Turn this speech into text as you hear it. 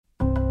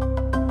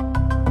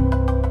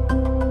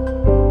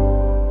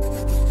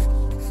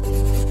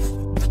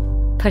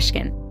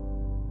Pushkin.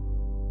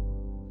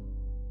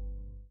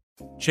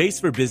 Chase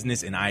for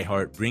Business and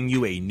iHeart bring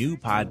you a new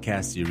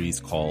podcast series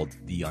called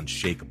The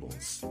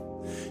Unshakables.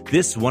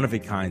 This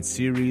one-of-a-kind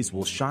series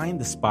will shine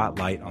the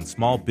spotlight on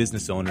small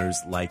business owners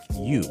like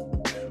you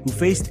who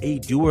faced a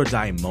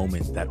do-or-die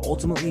moment that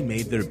ultimately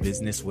made their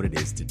business what it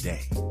is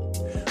today.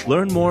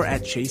 Learn more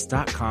at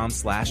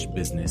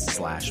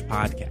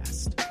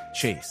chase.com/business/podcast.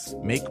 Chase,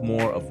 make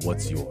more of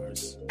what's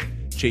yours.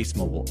 Chase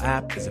mobile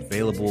app is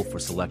available for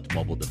select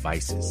mobile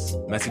devices.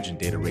 Message and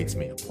data rates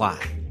may apply.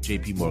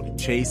 JP Morgan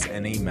Chase,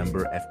 N.A.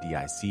 member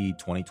FDIC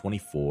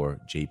 2024,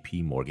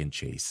 JP Morgan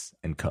Chase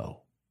 & Co.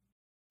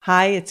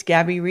 Hi, it's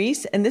Gabby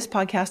Reese, and this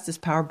podcast is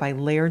powered by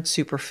Laird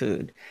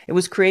Superfood. It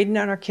was created in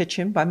our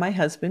kitchen by my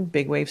husband,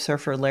 big wave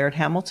surfer Laird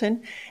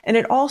Hamilton, and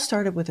it all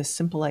started with a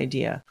simple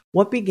idea.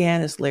 What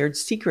began as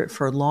Laird's secret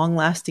for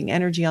long-lasting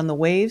energy on the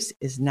waves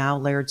is now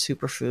Laird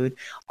Superfood,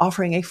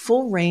 offering a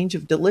full range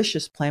of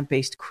delicious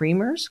plant-based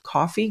creamers,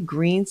 coffee,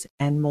 greens,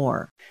 and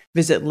more.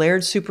 Visit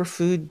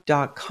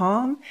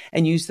lairdsuperfood.com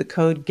and use the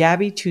code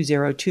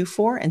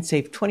GABBY2024 and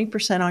save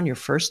 20% on your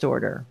first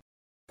order.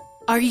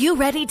 Are you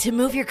ready to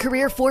move your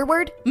career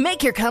forward?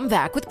 Make your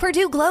comeback with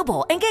Purdue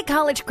Global and get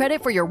college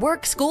credit for your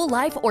work, school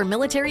life, or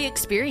military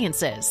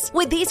experiences.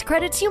 With these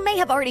credits, you may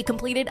have already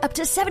completed up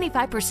to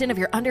 75% of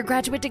your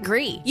undergraduate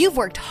degree. You've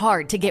worked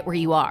hard to get where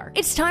you are.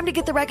 It's time to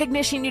get the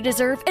recognition you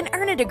deserve and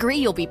earn a degree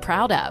you'll be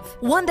proud of.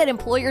 One that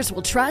employers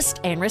will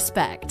trust and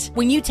respect.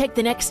 When you take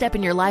the next step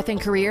in your life and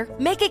career,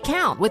 make it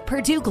count with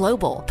Purdue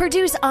Global,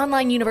 Purdue's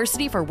online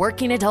university for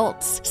working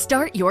adults.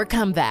 Start your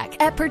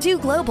comeback at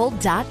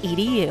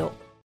purdueglobal.edu.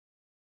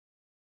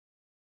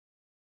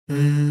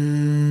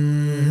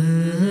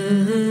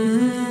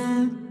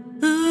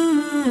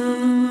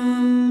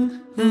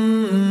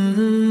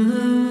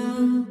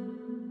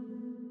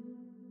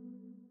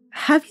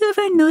 Have you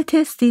ever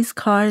noticed these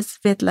cars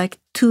with like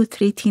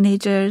 2-3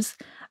 teenagers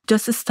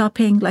just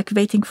stopping, like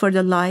waiting for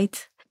the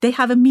light? They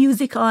have a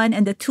music on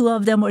and the 2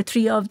 of them or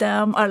 3 of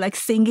them are like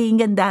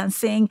singing and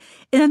dancing.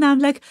 And I'm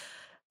like,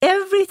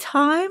 every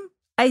time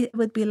I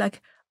would be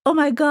like, oh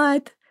my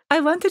God, I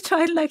want to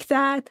try it like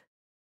that.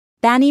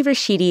 Bani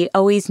Rashidi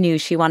always knew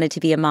she wanted to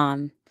be a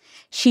mom.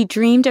 She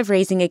dreamed of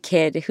raising a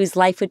kid whose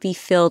life would be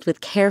filled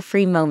with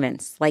carefree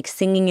moments like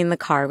singing in the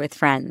car with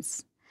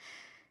friends.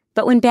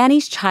 But when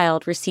Bani's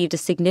child received a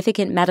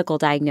significant medical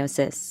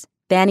diagnosis,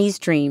 Bani's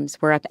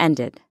dreams were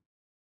upended.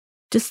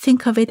 Just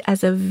think of it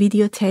as a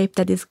videotape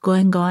that is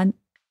going on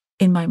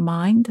in my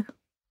mind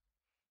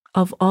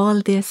of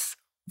all these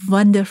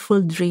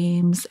wonderful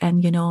dreams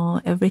and,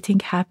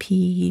 everything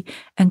happy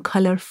and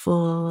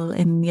colorful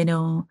and,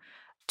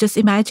 just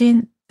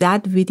imagine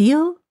that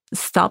video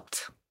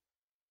stopped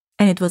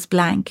and it was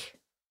blank.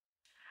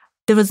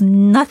 There was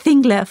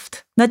nothing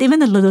left, not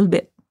even a little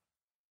bit.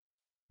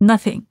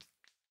 Nothing.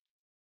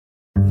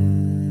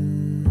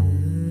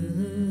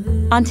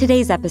 On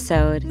today's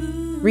episode,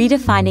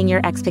 redefining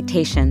your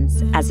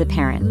expectations as a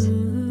parent.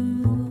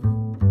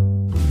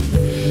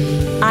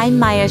 I'm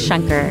Maya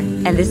Shankar,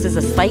 and this is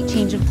A Slight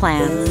Change of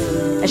Plans,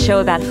 a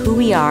show about who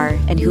we are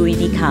and who we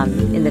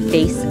become in the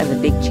face of a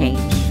big change.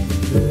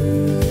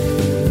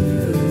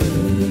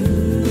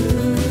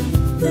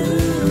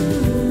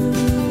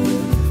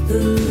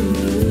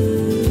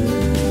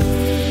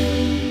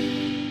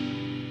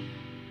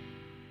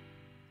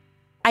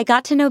 I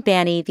got to know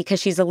Bani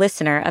because she's a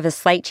listener of A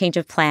Slight Change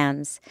of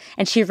Plans,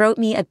 and she wrote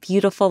me a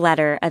beautiful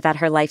letter about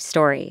her life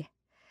story.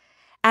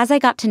 As I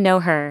got to know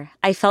her,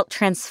 I felt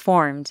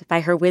transformed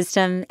by her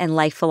wisdom and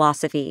life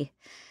philosophy,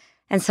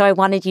 and so I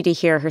wanted you to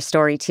hear her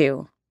story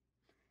too.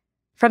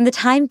 From the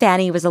time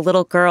Bani was a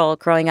little girl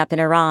growing up in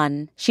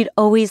Iran, she'd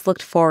always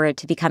looked forward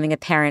to becoming a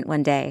parent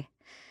one day.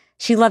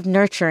 She loved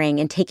nurturing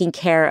and taking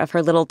care of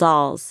her little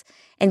dolls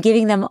and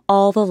giving them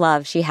all the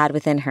love she had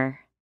within her.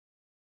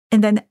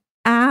 And then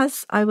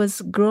as I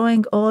was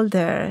growing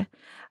older,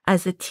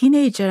 as a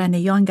teenager and a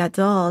young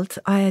adult,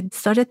 I had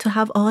started to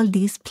have all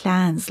these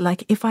plans.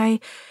 Like if I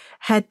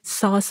had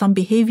saw some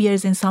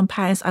behaviors in some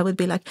parents, I would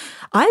be like,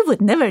 I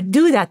would never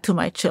do that to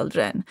my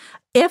children.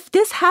 If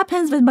this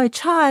happens with my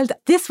child,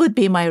 this would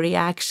be my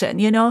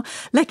reaction,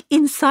 Like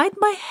inside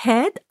my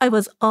head, I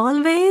was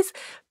always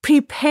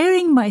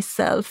preparing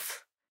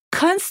myself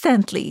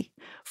constantly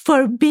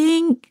for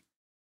being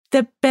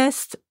the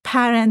best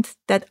parent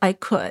that I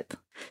could.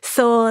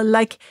 So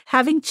like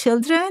having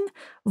children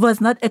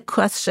was not a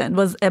question,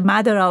 was a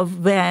matter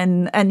of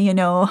when and,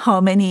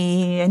 how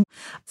many. And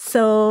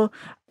so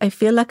I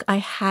feel like I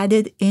had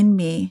it in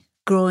me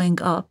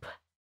growing up.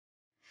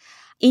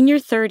 In your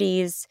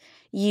 30s,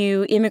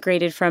 you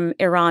immigrated from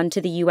Iran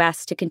to the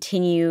U.S. to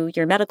continue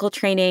your medical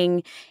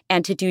training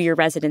and to do your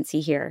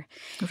residency here.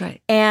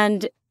 Right.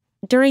 And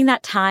during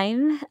that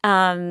time,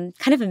 kind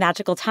of a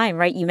magical time,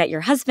 right? You met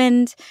your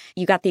husband.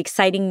 You got the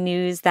exciting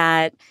news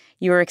that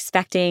you were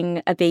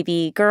expecting a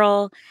baby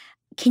girl.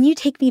 Can you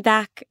take me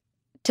back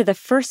to the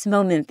first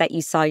moment that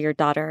you saw your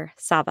daughter,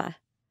 Saba?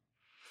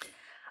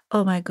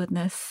 Oh, my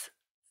goodness.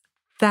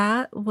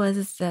 That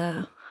was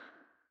the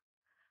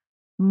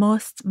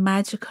most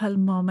magical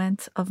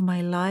moment of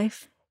my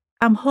life.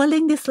 I'm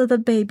holding this little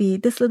baby,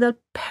 this little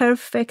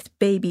perfect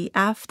baby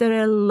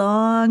after a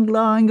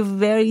long,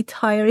 very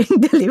tiring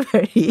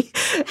delivery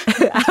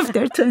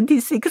after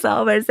 26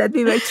 hours that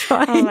we were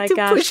trying to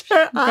push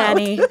her out.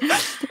 Danny.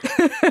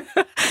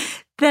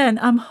 Then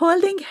I'm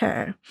holding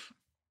her,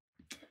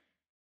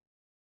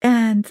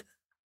 and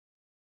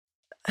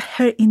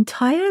her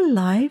entire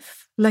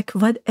life, like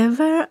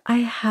whatever I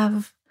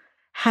have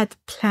had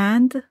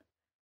planned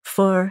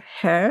for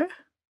her,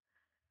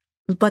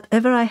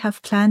 whatever I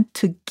have planned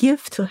to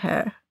give to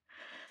her,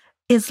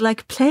 is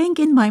like playing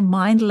in my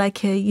mind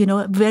like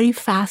a, very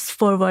fast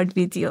forward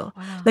video.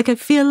 Wow. Like I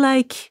feel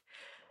like,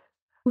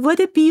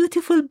 what a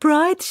beautiful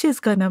bride she's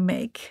gonna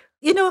make.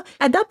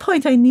 At that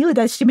point, I knew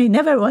that she may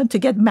never want to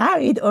get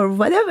married or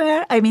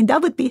whatever. I mean,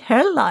 that would be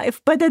her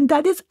life. But then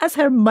that is, as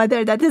her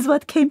mother, that is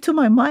what came to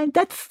my mind.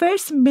 That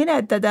first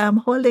minute that I'm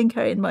holding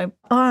her in my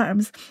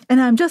arms,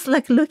 and I'm just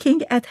like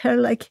looking at her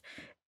like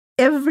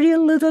every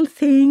little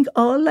thing,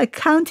 all like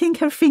counting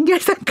her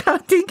fingers and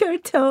counting her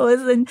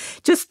toes and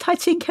just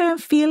touching her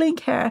and feeling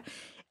her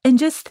and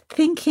just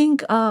thinking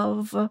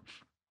of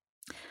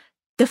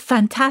the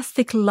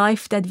fantastic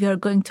life that we are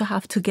going to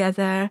have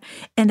together.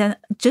 And then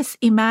just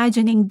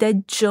imagining the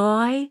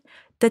joy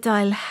that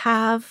I'll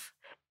have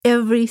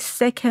every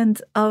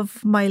second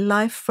of my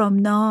life from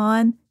now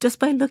on just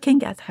by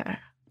looking at her.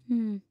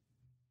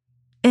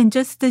 And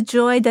just the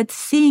joy that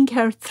seeing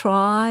her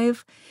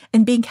thrive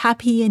and being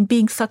happy and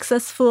being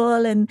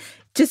successful and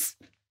just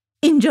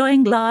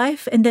enjoying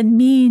life, and then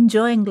me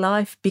enjoying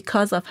life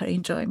because of her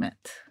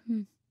enjoyment.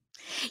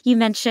 You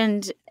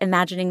mentioned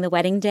imagining the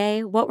wedding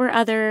day. What were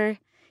other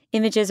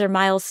images or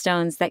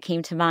milestones that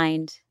came to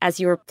mind as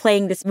you were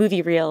playing this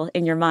movie reel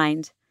in your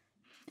mind?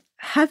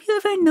 Have you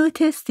ever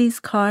noticed these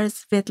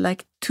cars with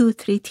like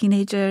 2-3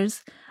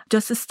 teenagers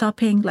just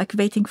stopping, like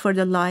waiting for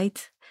the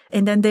light?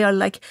 And then they are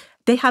like,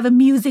 they have a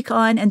music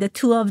on and the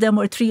 2 of them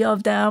or 3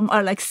 of them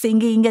are like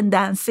singing and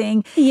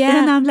dancing. Yeah.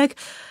 And I'm like,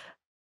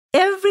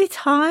 every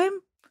time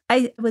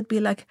I would be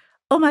like,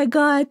 oh my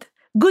God,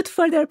 good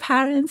for their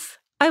parents.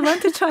 I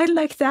want to try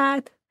like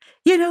that.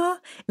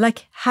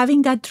 Like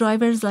having that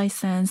driver's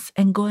license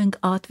and going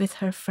out with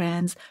her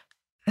friends,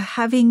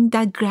 having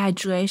that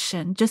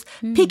graduation, just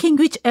picking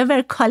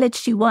whichever college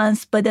she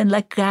wants, but then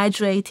like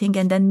graduating,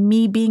 and then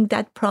me being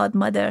that proud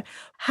mother,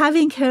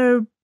 having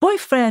her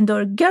boyfriend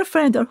or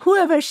girlfriend or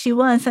whoever she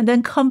wants, and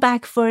then come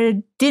back for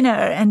dinner.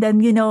 And then,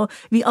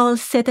 we all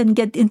sit and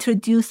get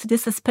introduced to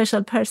this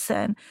special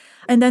person.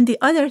 And then the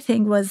other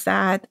thing was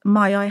that,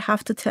 Maya, I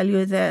have to tell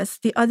you this.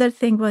 The other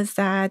thing was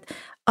that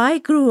I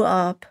grew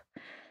up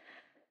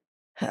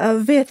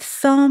with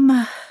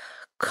some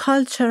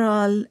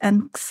cultural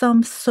and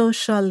some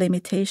social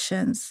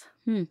limitations.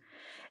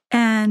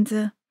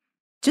 And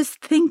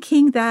just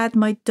thinking that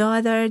my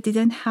daughter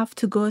didn't have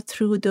to go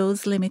through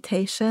those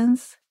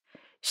limitations.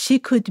 She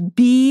could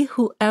be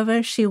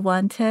whoever she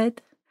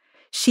wanted.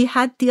 She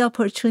had the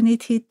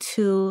opportunity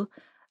to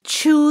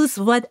choose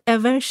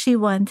whatever she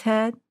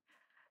wanted.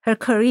 Her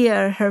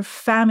career, her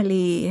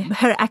family,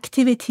 her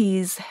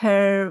activities,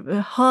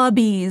 her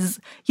hobbies,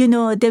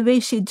 the way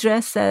she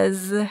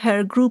dresses,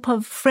 her group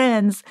of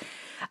friends.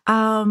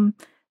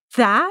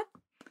 That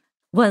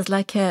was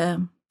like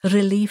a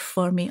relief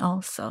for me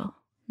also.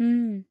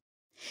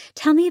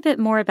 Tell me a bit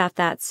more about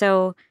that.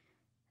 So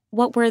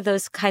what were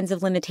those kinds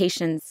of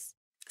limitations?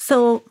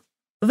 So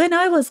when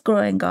I was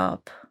growing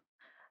up,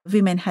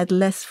 women had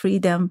less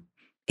freedom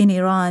in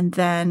Iran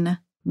than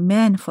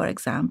men, for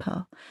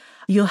example.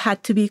 You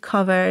had to be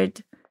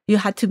covered. You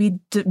had to be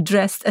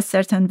dressed a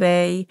certain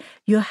way.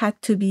 You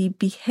had to be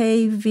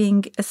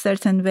behaving a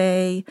certain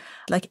way.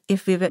 Like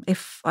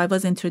if I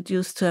was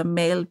introduced to a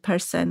male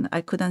person, I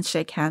couldn't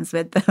shake hands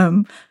with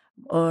them.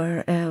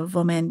 Or a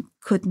woman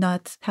could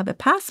not have a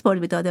passport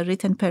without a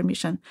written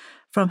permission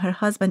from her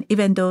husband,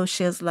 even though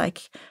she's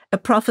like a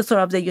professor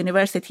of the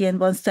university and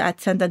wants to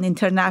attend an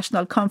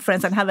international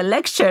conference and have a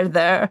lecture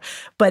there.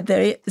 But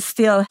there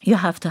still, you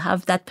have to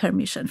have that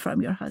permission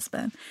from your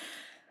husband.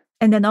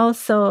 And then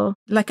also,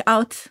 like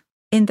out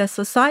in the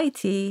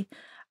society,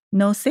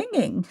 no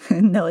singing,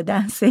 no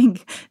dancing,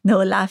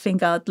 no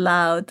laughing out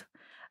loud.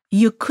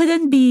 You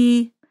couldn't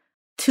be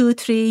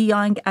 2-3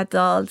 young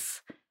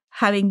adults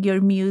having your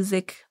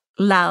music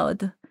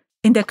loud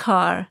in the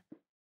car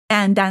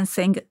and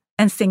dancing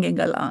and singing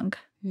along.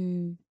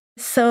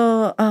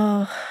 So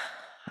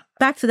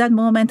back to that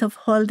moment of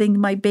holding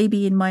my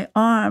baby in my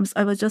arms,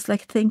 I was just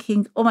like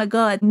thinking, oh my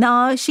God,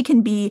 now she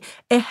can be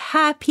a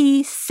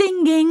happy,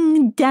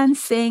 singing,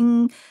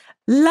 dancing,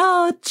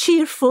 loud,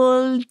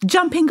 cheerful,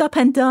 jumping up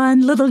and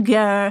down little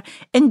girl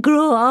and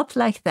grow up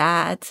like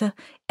that.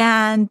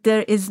 And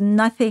there is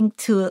nothing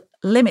to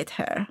limit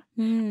her.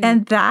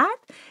 And that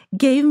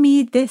gave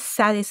me this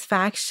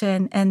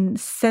satisfaction and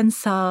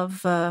sense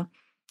of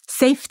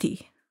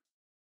safety.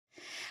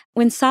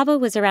 When Saba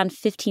was around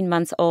 15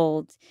 months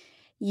old,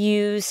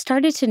 you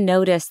started to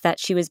notice that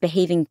she was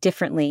behaving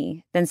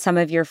differently than some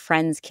of your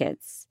friends'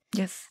 kids.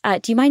 Yes.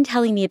 Do you mind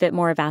telling me a bit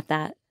more about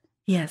that?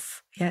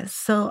 Yes, yes.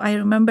 So I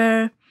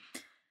remember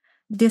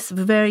this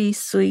very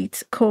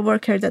sweet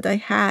coworker that I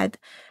had.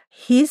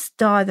 His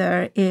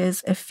daughter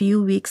is a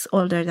few weeks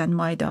older than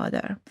my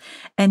daughter.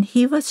 And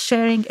he was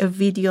sharing a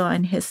video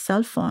on his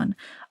cell phone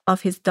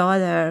of his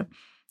daughter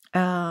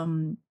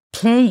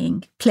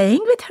playing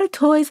with her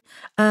toys,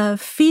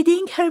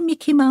 feeding her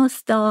Mickey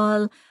Mouse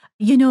doll,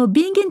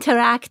 being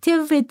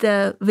interactive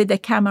with the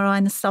camera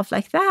and stuff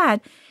like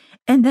that.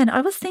 And then I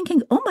was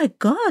thinking, oh my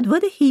God,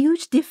 what a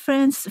huge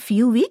difference a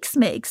few weeks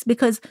makes,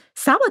 because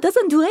Saba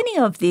doesn't do any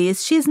of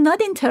this. She's not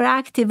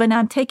interactive. When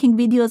I'm taking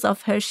videos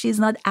of her, she's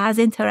not as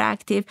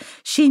interactive.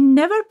 She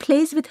never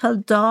plays with her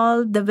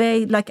doll the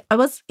way,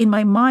 in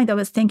my mind, I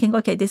was thinking,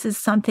 okay, this is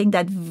something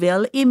that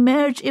will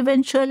emerge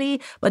eventually,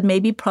 but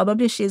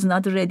probably she's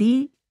not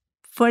ready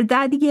for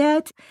that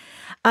yet.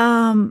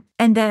 And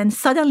then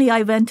suddenly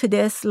I went to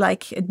this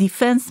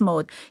defense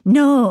mode.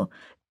 No,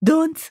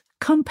 don't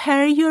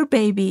compare your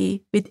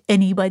baby with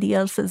anybody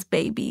else's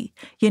baby.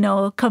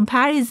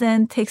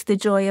 Comparison takes the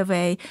joy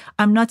away.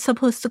 I'm not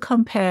supposed to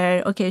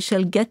compare. Okay,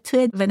 she'll get to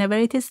it whenever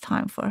it is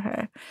time for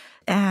her.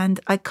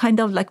 And I kind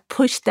of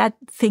pushed that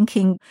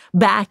thinking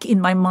back in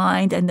my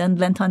mind and then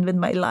went on with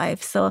my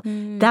life. So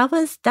that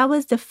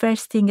was the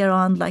first thing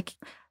around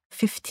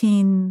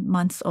 15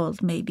 months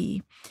old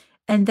maybe.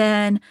 And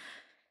then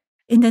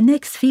in the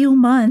next few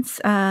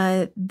months,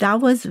 that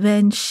was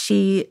when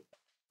she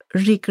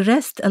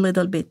regressed a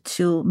little bit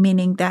too,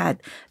 meaning that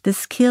the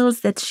skills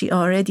that she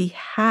already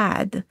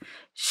had,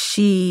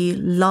 she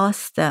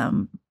lost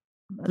them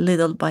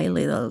little by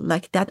little.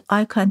 That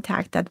eye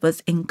contact that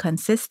was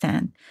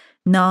inconsistent,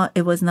 now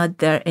it was not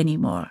there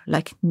anymore,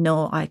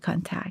 no eye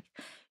contact.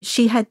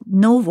 She had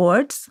no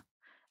words.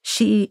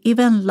 She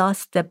even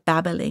lost the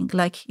babbling,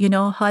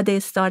 how they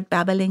start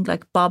babbling,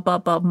 ba, ba,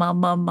 ba, ma,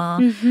 ma, ma.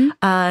 Mm-hmm.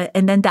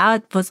 And then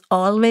that was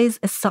always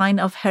a sign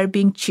of her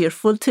being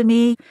cheerful to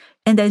me.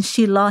 And then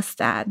she lost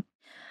that.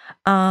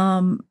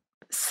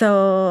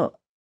 So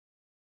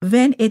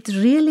when it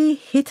really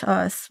hit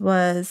us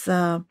was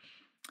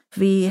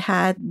we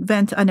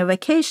went on a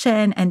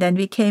vacation, and then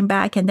we came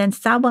back, and then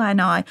Saba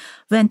and I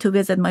went to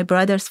visit my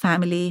brother's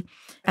family.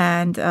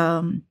 And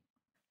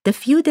the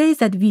few days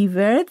that we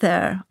were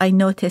there, I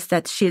noticed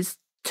that she's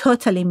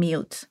totally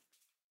mute.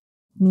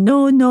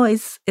 No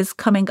noise is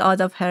coming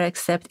out of her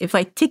except if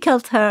I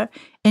tickled her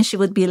and she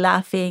would be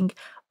laughing,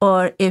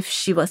 or if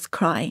she was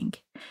crying.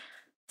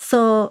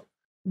 So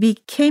we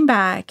came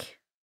back.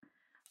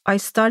 I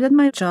started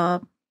my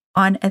job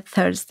on a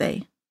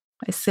Thursday.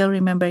 I still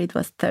remember it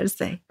was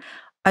Thursday.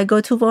 I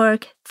go to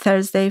work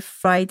Thursday,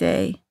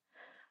 Friday.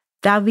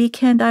 That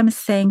weekend, I'm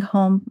staying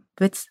home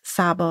with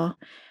Saba.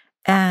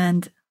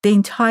 And the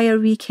entire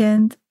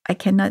weekend,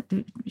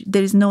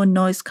 there is no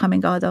noise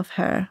coming out of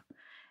her.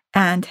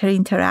 And her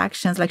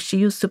interactions, she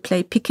used to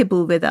play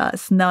peekaboo with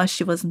us. Now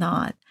she was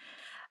not.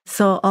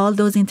 So all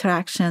those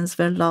interactions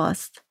were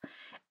lost.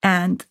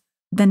 And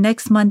the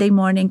next Monday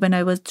morning when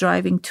I was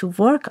driving to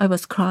work, I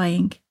was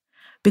crying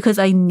because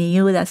I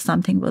knew that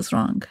something was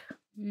wrong.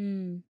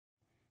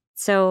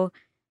 So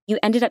you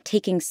ended up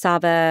taking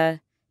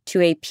Saba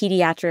to a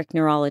pediatric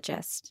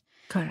neurologist.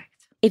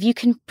 Correct. If you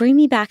can bring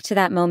me back to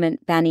that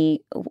moment,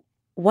 Bani,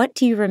 what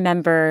do you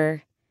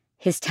remember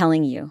his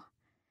telling you?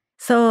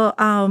 So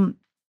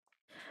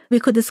we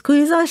could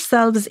squeeze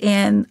ourselves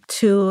in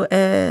to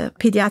a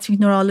pediatric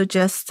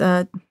neurologist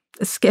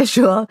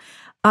schedule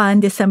on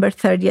December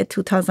 30th,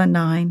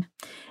 2009.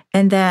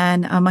 And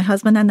then my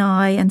husband and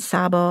I and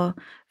Saba,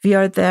 we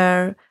are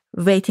there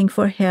waiting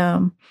for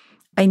him.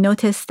 I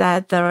noticed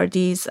that there are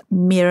these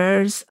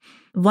mirrors.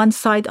 One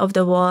side of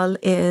the wall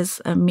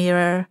is a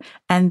mirror,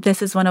 and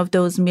this is one of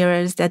those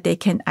mirrors that they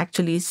can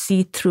actually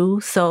see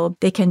through. So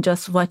they can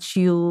just watch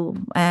you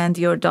and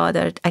your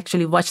daughter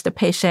actually watch the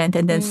patient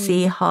and then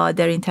see how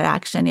their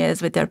interaction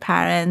is with their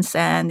parents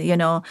and,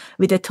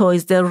 with the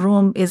toys. The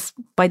room is,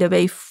 by the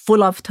way,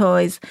 full of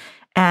toys.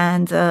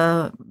 And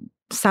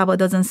Saba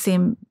doesn't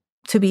seem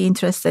to be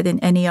interested in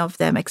any of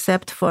them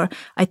except for,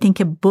 I think,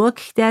 a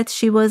book that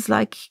she was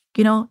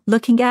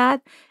looking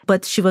at,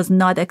 but she was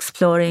not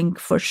exploring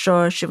for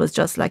sure. She was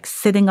just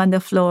sitting on the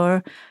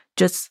floor,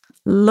 just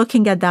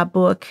looking at that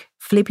book,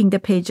 flipping the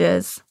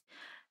pages,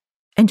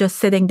 and just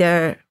sitting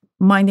there,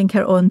 minding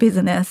her own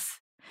business.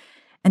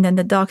 And then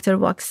the doctor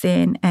walks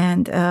in,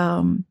 and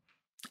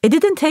it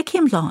didn't take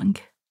him long.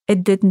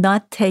 It did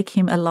not take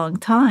him a long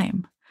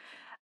time.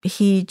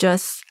 He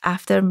just,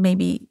 after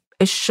maybe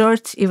a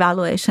short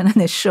evaluation and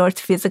a short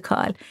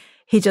physical,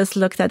 he just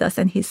looked at us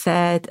and he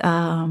said,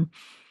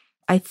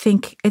 I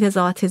think it is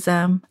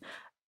autism.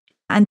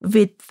 And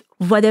with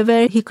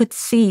whatever he could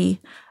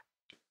see,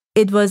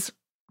 it was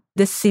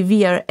the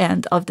severe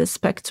end of the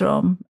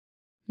spectrum.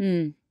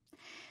 And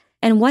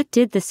what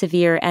did the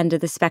severe end of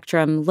the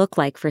spectrum look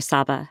like for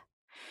Saba?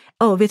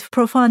 With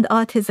profound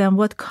autism,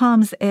 what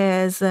comes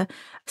is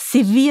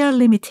severe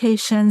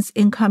limitations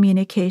in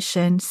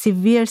communication,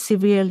 severe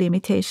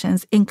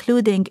limitations,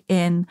 including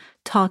in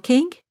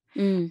talking,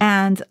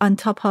 And on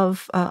top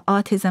of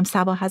autism,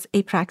 Saba has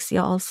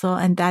apraxia also,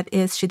 and that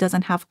is she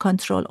doesn't have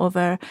control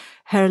over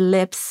her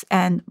lips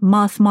and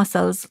mouth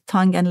muscles,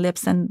 tongue and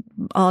lips and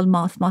all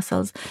mouth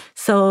muscles.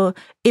 So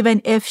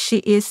even if she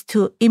is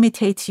to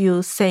imitate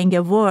you saying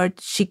a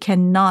word, she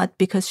cannot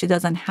because she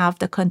doesn't have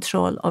the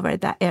control over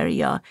that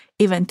area,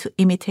 even to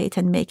imitate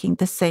and making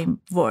the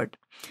same word.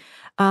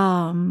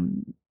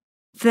 Then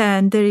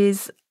there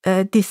is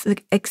this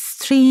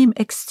extreme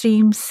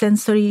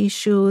sensory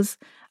issues.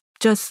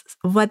 Just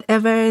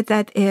whatever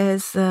that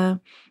is,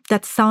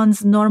 that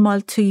sounds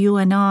normal to you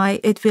and I,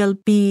 it will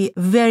be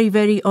very,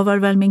 very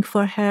overwhelming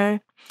for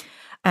her.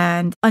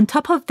 And on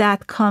top of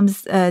that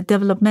comes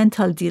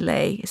developmental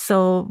delay.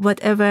 So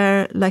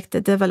whatever, like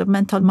the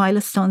developmental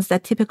milestones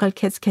that typical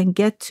kids can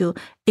get to,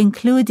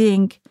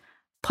 including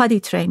potty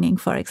training,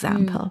 for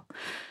example,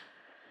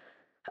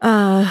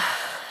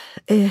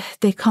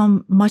 they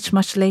come much,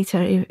 much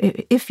later.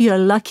 If you're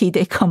lucky,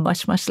 they come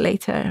much, much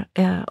later,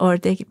 or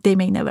they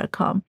may never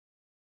come.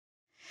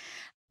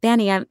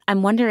 Banny,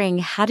 I'm wondering,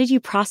 how did you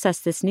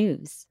process this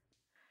news?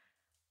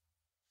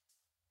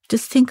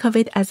 Just think of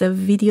it as a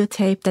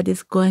videotape that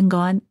is going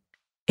on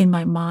in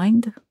my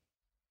mind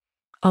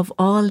of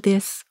all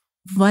these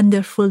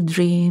wonderful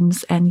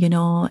dreams and,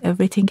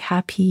 everything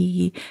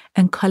happy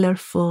and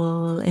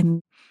colorful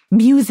and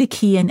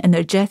musicy and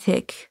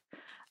energetic,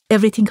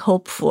 everything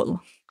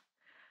hopeful.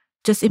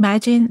 Just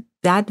imagine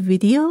that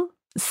video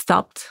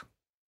stopped.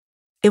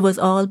 It was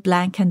all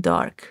blank and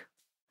dark.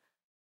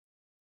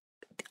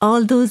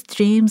 All those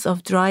dreams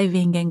of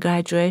driving and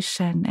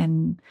graduation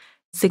and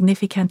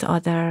significant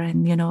other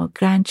and,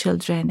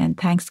 grandchildren and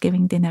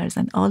Thanksgiving dinners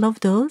and all of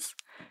those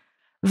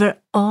were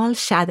all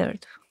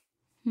shattered.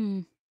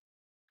 And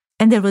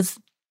there was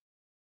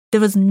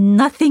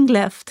nothing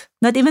left,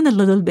 not even a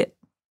little bit.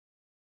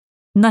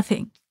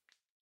 Nothing.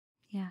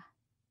 Yeah.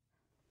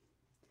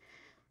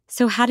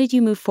 So how did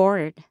you move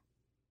forward?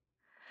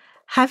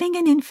 Having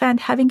an infant,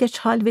 having a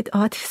child with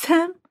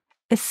autism,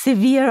 a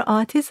severe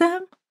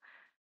autism,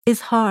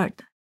 is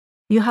hard.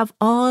 You have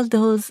all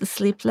those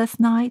sleepless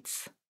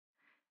nights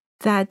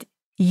that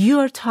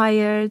you're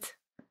tired,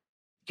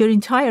 your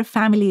entire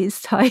family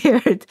is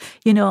tired,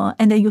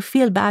 and then you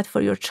feel bad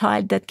for your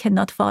child that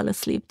cannot fall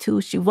asleep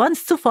too. She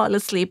wants to fall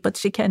asleep, but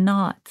she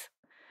cannot.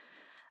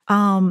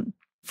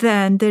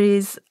 Then there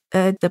is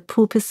the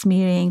poop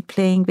smearing,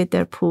 playing with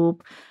their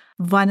poop.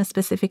 One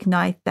specific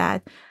night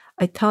that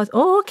I thought,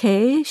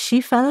 okay,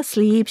 she fell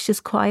asleep. She's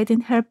quiet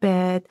in her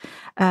bed,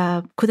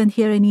 couldn't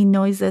hear any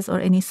noises or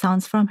any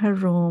sounds from her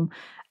room,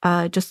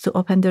 just to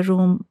open the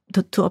room,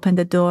 to open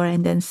the door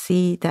and then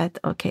see that,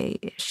 okay,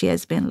 she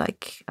has been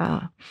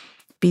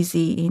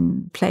busy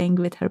in playing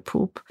with her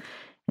poop.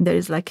 And there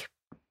is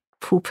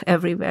poop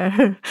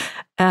everywhere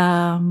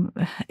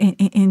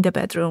in the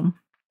bedroom.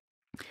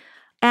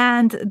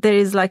 And there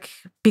is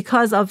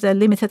because of the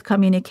limited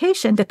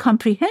communication, the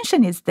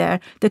comprehension is there,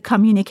 the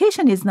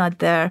communication is not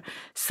there.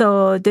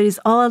 So there is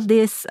all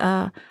these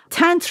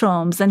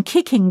tantrums and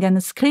kicking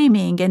and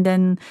screaming. And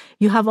then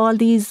you have all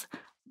these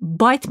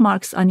bite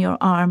marks on your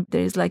arm.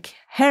 There is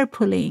hair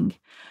pulling.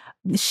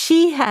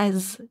 She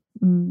has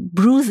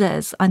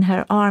bruises on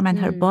her arm and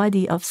her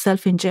body of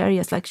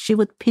self-injurious, she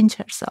would pinch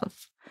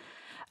herself.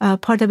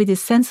 Part of it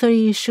is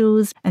sensory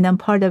issues, and then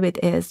part of it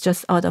is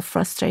just out of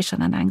frustration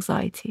and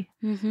anxiety.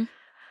 Mm-hmm.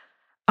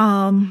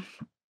 And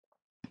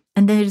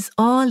there's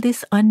all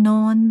this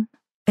unknown.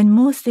 And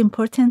most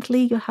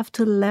importantly, you have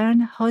to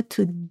learn how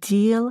to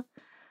deal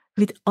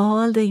with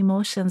all the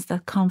emotions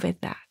that come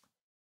with that.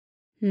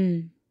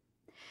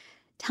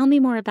 Tell me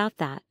more about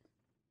that.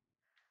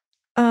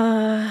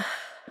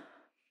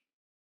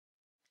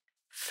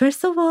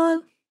 First of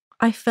all,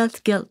 I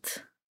felt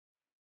guilt.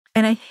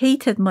 And I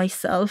hated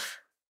myself.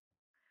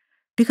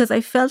 Because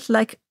I felt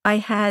like I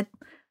had,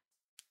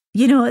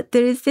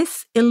 there is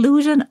this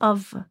illusion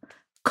of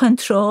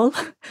control.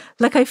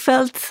 I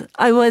felt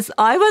I was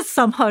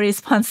somehow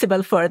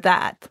responsible for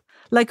that.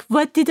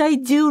 What did I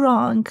do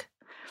wrong?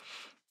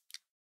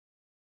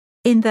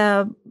 In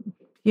the,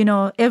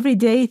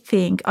 everyday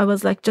thing, I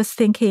was just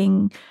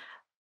thinking,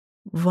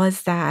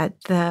 was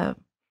that the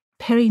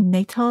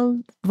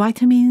perinatal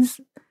vitamins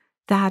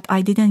that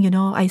I didn't,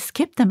 I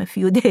skipped them a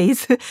few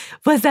days.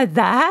 Was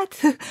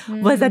that?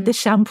 Was that the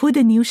shampoo,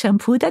 the new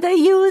shampoo that I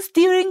used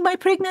during my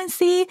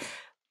pregnancy?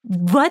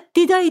 What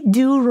did I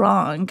do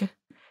wrong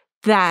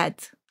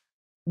that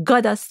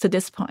got us to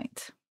this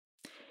point?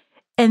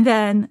 And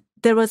then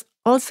there was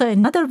also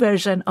another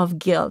version of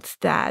guilt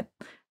that,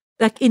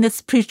 in a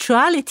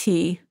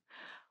spirituality,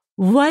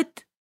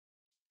 what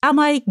am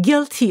I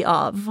guilty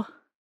of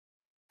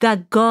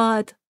that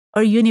God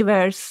or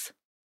universe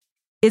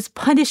is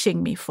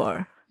punishing me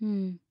for?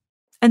 And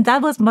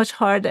that was much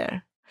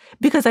harder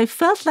because I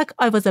felt like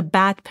I was a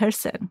bad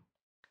person.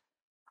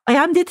 I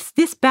am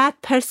this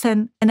bad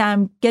person and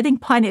I'm getting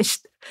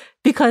punished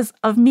because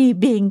of me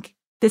being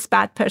this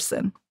bad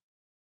person.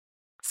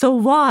 So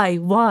why?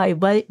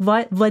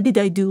 What did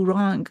I do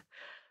wrong?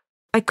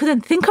 I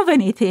couldn't think of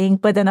anything,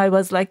 but then I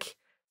was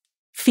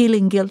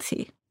feeling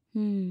guilty.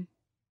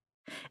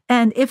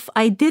 And if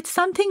I did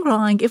something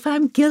wrong, if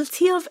I'm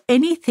guilty of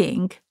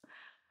anything,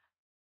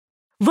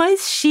 why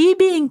is she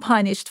being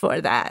punished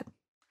for that?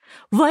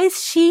 Why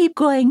is she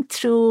going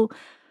through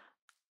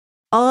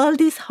all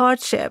this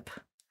hardship?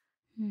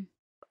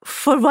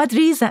 For what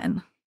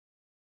reason?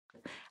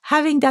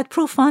 Having that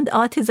profound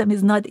autism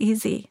is not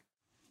easy.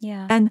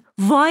 Yeah. And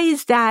why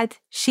is that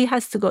she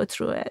has to go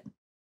through it?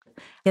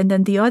 And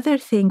then the other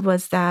thing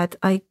was that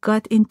I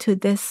got into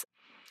this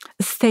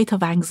state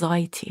of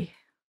anxiety.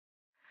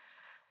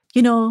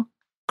 You know,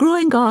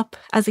 growing up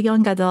as a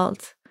young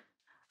adult,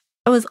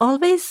 I was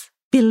always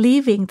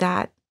believing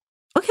that,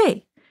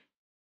 okay,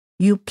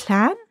 you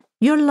plan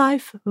your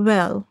life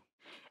well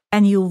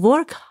and you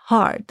work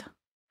hard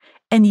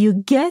and you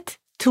get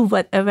to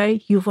whatever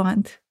you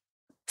want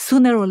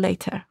sooner or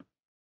later.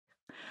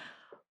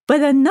 But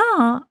then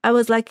now I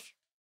was like,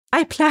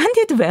 I planned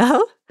it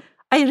well.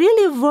 I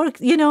really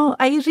worked,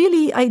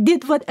 I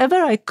did whatever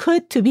I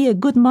could to be a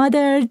good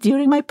mother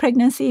during my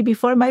pregnancy,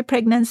 before my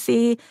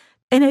pregnancy.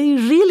 And I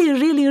really,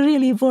 really,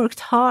 really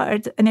worked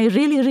hard. And I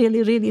really,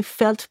 really, really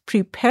felt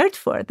prepared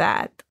for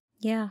that.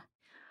 Yeah.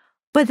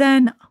 But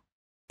then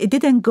it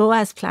didn't go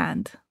as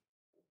planned.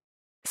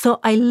 So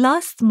I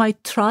lost my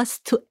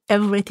trust to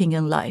everything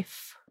in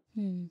life.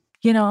 I'm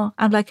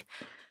like,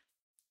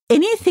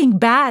 anything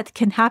bad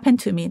can happen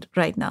to me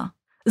right now.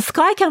 The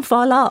sky can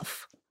fall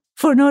off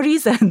for no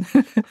reason.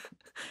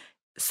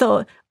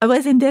 So I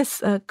was in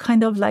this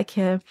kind of like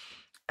a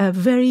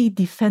very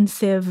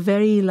defensive,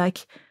 very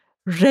like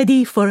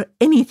ready for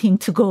anything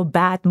to go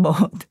bad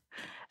mode.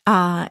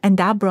 And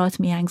that brought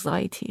me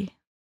anxiety.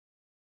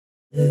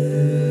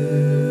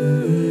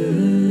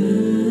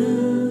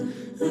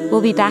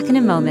 We'll be back in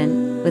a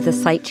moment with a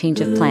slight change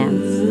of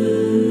plans.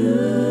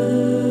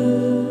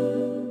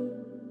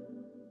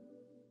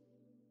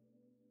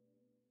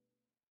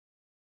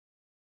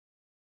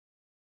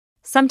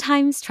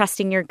 Sometimes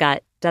trusting your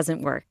gut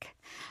doesn't work.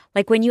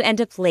 Like when you end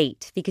up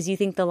late because you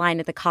think the line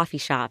at the coffee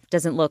shop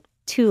doesn't look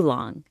too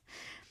long.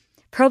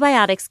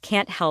 Probiotics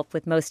can't help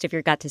with most of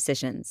your gut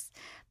decisions.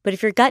 But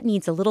if your gut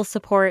needs a little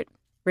support,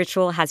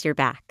 Ritual has your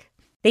back.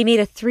 They made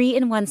a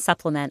 3-in-1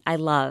 supplement I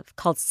love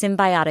called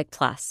Symbiotic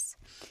Plus.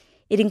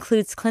 It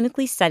includes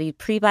clinically studied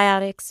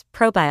prebiotics,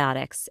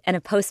 probiotics, and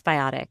a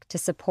postbiotic to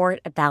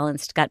support a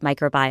balanced gut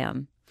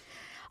microbiome.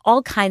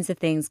 All kinds of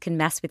things can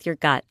mess with your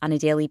gut on a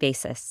daily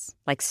basis,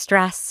 like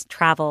stress,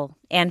 travel,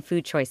 and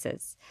food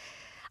choices.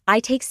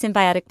 I take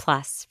Symbiotic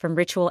Plus from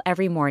Ritual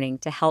every morning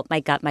to help my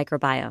gut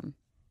microbiome.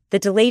 The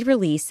delayed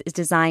release is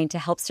designed to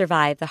help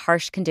survive the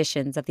harsh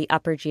conditions of the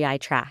upper GI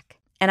tract,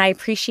 and I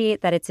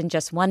appreciate that it's in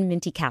just one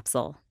minty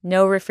capsule,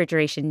 no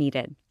refrigeration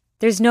needed.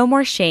 There's no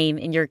more shame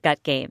in your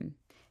gut game.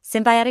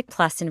 Symbiotic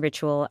Plus and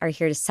Ritual are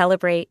here to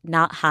celebrate,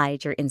 not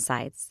hide your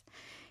insides.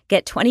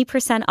 Get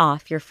 20%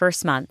 off your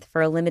first month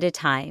for a limited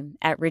time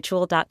at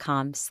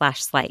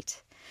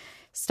ritual.com/slight.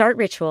 Start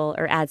Ritual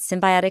or add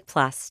Symbiotic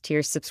Plus to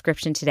your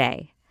subscription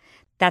today.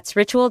 That's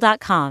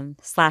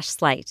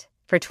ritual.com/slight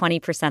for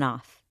 20%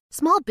 off.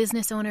 Small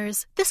business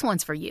owners, this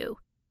one's for you.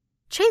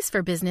 Chase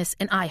for Business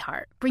and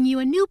iHeart bring you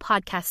a new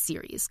podcast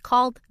series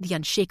called The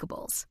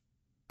Unshakables.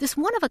 This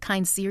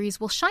one-of-a-kind series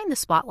will shine the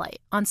spotlight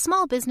on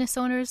small business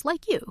owners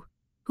like you,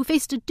 who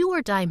faced a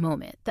do-or-die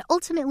moment that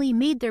ultimately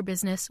made their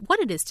business what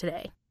it is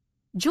today.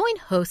 Join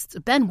hosts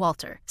Ben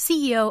Walter,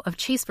 CEO of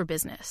Chase for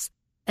Business,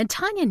 and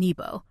Tanya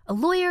Nebo, a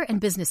lawyer and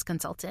business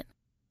consultant,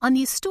 on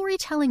these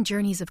storytelling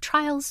journeys of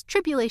trials,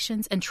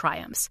 tribulations, and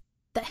triumphs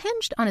that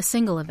hinged on a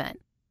single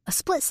event, a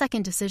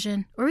split-second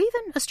decision, or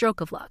even a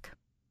stroke of luck.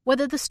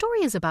 Whether the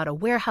story is about a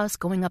warehouse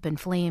going up in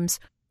flames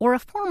or a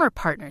former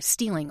partner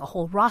stealing a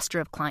whole roster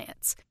of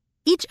clients,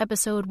 each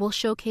episode will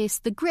showcase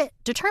the grit,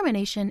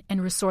 determination,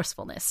 and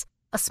resourcefulness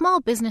a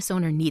small business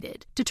owner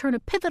needed to turn a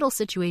pivotal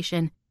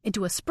situation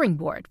into a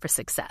springboard for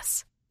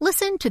success.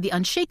 Listen to The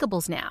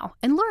Unshakables now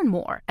and learn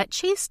more at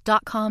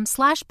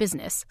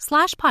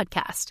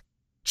chase.com/business/podcast.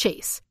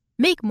 Chase,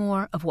 make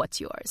more of what's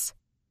yours.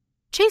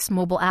 Chase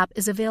mobile app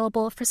is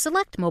available for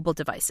select mobile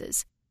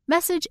devices.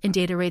 Message and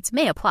data rates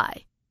may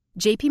apply.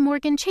 JP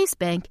Morgan Chase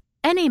Bank,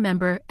 NA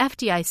member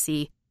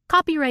FDIC,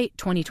 copyright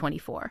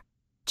 2024.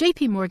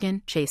 JP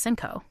Morgan Chase &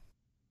 Co.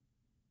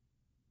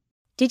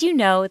 Did you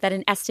know that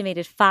an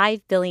estimated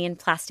 5 billion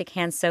plastic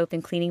hand soap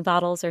and cleaning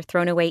bottles are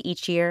thrown away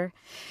each year?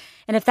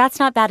 And if that's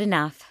not bad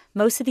enough,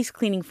 most of these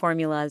cleaning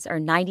formulas are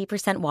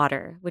 90%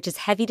 water, which is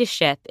heavy to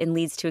ship and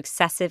leads to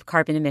excessive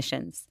carbon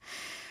emissions.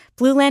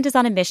 Blueland is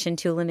on a mission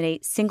to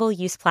eliminate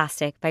single-use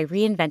plastic by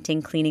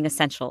reinventing cleaning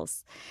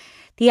essentials.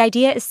 The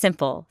idea is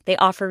simple. They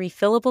offer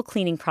refillable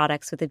cleaning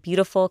products with a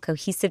beautiful,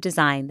 cohesive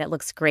design that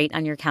looks great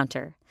on your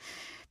counter.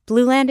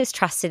 Blueland is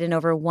trusted in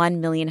over 1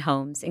 million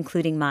homes,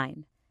 including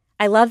mine.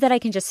 I love that I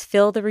can just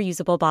fill the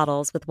reusable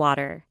bottles with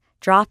water,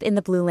 drop in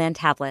the Blueland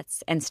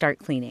tablets, and start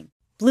cleaning.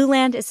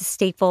 Blueland is a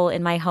staple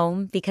in my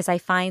home because I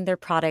find their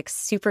products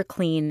super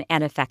clean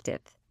and effective.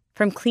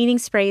 From cleaning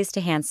sprays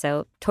to hand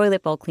soap,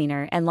 toilet bowl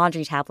cleaner, and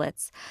laundry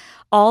tablets,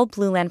 all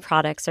Blueland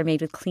products are made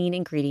with clean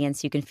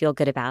ingredients you can feel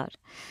good about.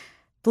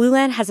 Blue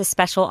Land has a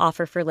special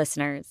offer for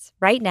listeners.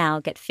 Right now,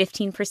 get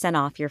 15%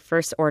 off your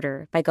first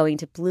order by going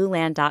to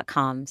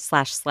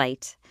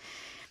blueland.com/slight.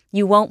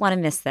 You won't want to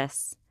miss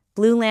this.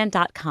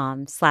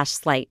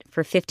 blueland.com/slight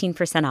for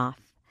 15% off.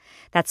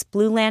 That's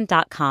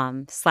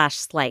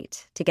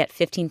blueland.com/slight to get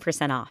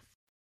 15% off.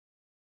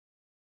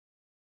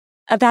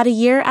 About a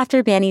year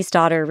after Banny's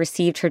daughter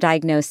received her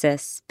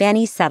diagnosis,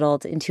 Banny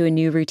settled into a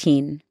new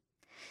routine.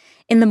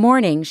 In the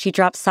morning, she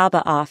dropped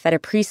Saba off at a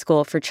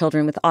preschool for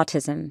children with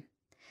autism.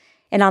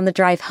 And on the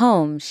drive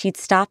home, she'd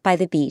stop by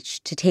the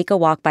beach to take a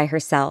walk by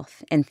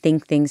herself and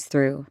think things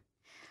through.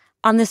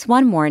 On this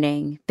one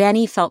morning,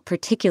 Banny felt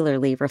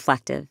particularly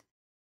reflective.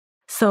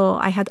 So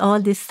I had all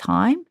this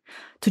time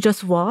to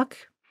just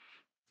walk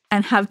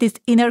and have these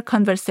inner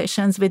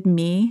conversations with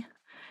me,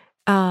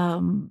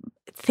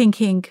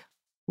 thinking,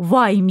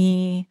 why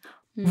me?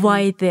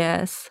 Why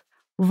this?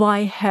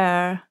 Why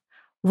her?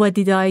 What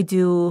did I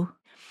do?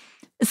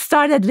 It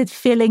started with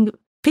feeling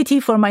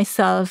pity for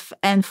myself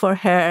and for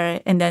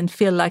her, and then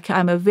feel like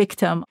I'm a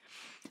victim.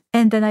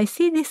 And then I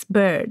see this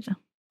bird.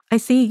 I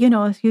see,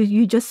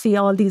 you just see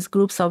all these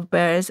groups of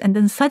birds, and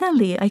then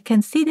suddenly I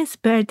can see this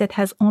bird that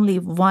has only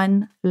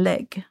one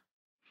leg.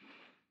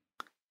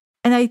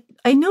 And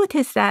I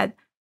noticed that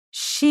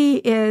she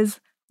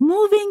is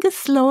moving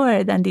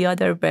slower than the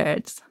other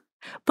birds,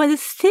 but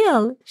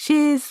still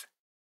she's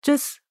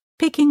just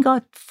picking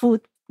up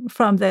food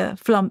from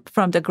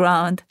the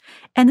ground,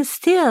 and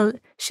still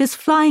she's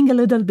flying a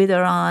little bit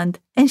around,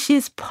 and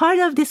she's part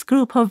of this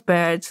group of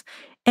birds.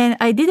 And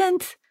I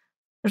didn't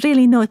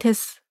really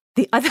notice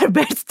the other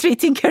birds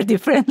treating her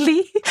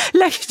differently.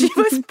 Like she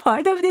was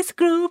part of this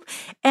group,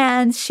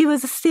 and she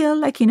was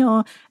still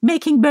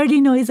making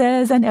birdie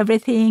noises and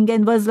everything,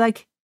 and was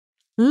like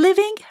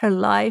living her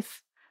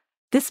life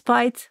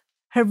despite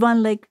her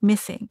one leg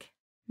missing.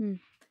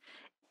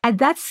 At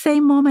that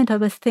same moment, I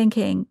was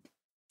thinking,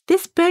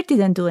 this bird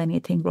didn't do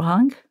anything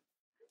wrong.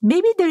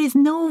 Maybe there is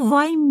no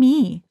why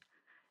me.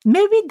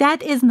 Maybe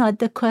that is not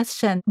the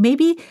question.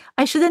 Maybe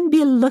I shouldn't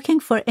be looking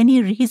for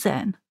any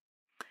reason.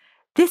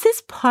 This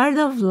is part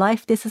of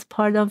life. This is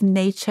part of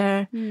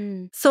nature.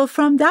 So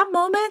from that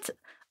moment,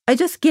 I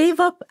just gave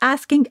up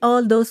asking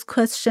all those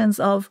questions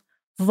of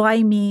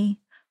why me,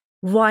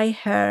 why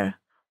her,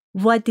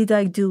 what did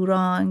I do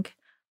wrong,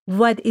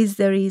 what is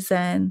the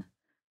reason.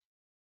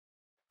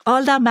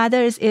 All that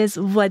matters is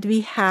what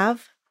we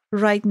have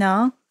right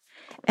now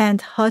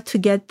and how to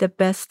get the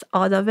best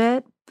out of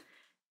it,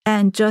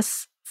 and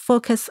just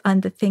focus on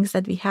the things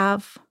that we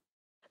have.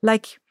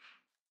 Like,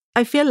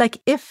 I feel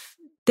like if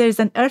there's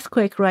an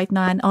earthquake right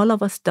now and all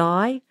of us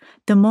die,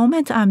 the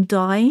moment I'm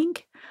dying,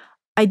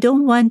 I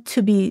don't want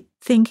to be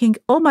thinking,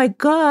 oh my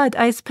God,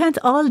 I spent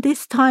all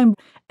this time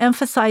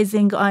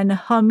emphasizing on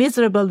how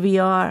miserable we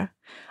are.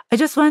 I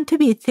just want to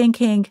be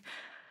thinking,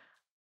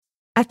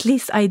 at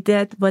least I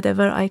did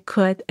whatever I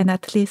could, and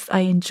at least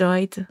I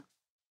enjoyed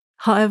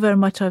however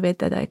much of it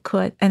that I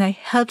could, and I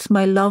helped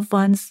my loved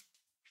ones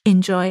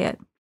enjoy it.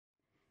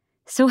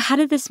 So how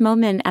did this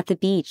moment at the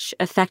beach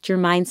affect your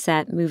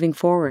mindset moving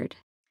forward?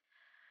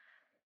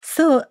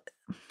 So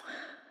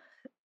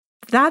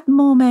that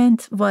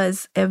moment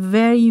was a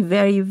very,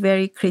 very,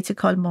 very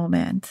critical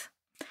moment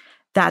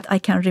that I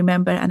can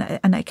remember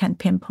and I can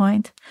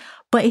pinpoint.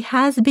 But it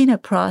has been a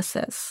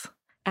process.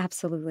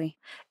 Absolutely.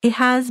 It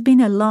has been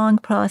a long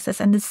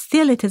process, and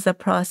still it is a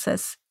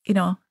process.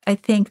 I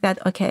think that,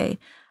 okay,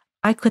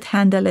 I could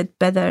handle it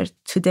better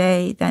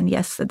today than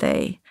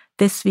yesterday,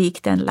 this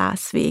week than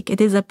last week. It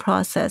is a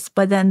process.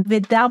 But then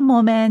with that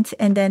moment,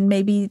 and then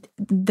maybe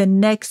the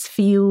next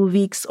few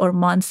weeks or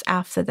months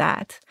after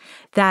that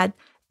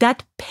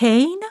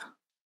pain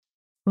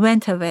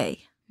went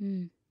away.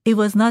 It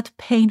was not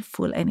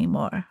painful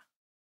anymore.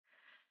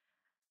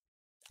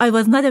 I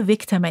was not a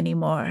victim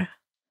anymore.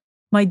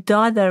 My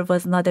daughter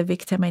was not a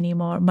victim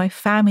anymore. My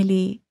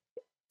family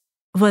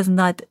was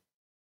not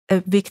a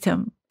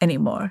victim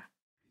anymore.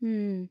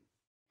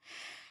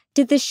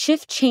 Did the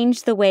shift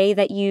change the way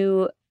that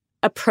you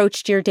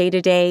approached your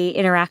day-to-day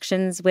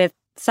interactions with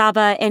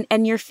Saba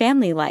and your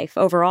family life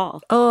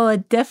overall? Oh,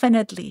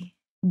 definitely.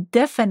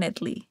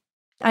 Definitely.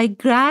 I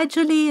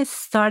gradually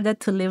started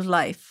to live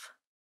life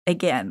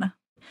again.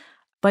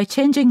 By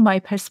changing my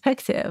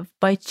perspective,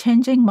 by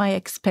changing my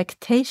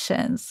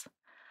expectations,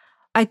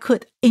 I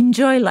could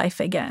enjoy life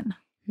again.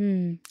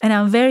 And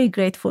I'm very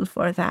grateful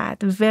for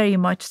that, very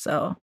much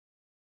so.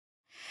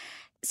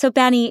 So,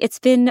 Banny, it's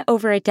been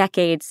over a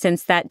decade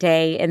since that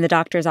day in the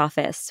doctor's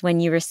office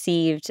when you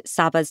received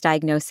Saba's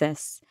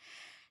diagnosis.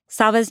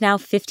 Saba's now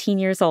 15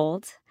 years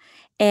old,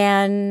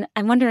 and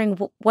I'm wondering,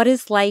 what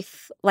is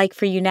life like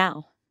for you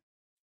now?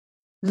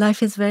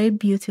 Life is very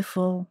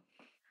beautiful.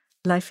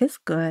 Life is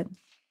good.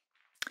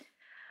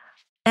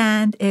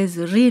 And is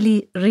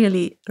really,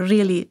 really,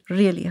 really,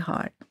 really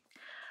hard.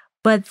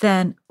 But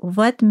then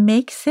what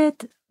makes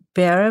it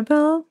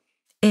bearable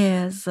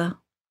is,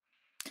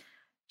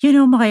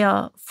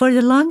 Maya, for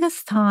the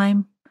longest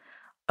time,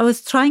 I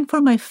was trying for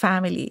my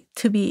family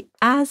to be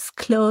as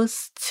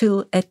close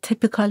to a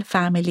typical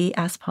family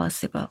as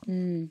possible.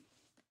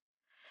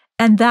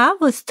 And that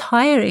was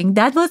tiring.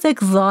 That was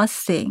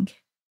exhausting.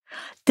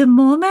 The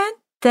moment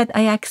that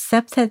I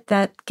accepted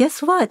that,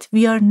 guess what?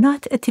 We are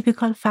not a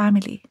typical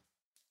family.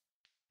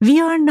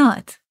 We are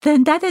not.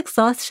 Then that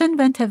exhaustion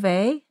went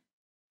away,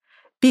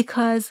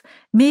 because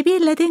maybe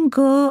letting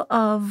go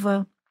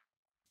of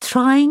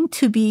trying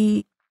to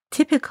be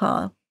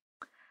typical,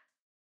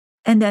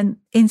 and then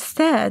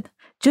instead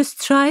just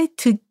try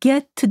to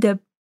get to the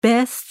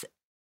best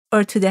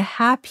or to the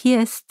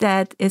happiest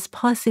that is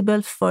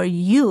possible for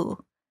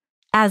you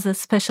as a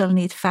special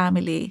need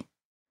family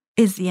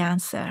is the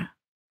answer.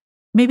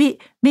 Maybe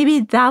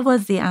that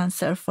was the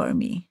answer for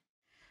me.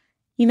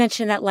 You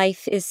mentioned that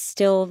life is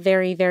still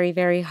very, very,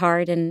 very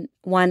hard. And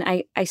one,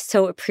 I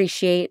so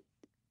appreciate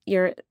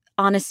your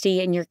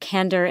honesty and your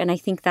candor. And I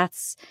think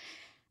that's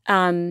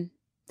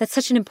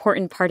such an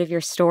important part of your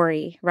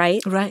story,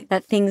 right? Right.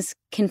 That things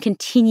can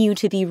continue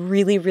to be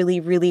really, really,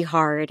 really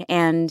hard,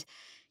 and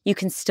you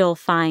can still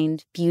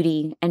find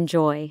beauty and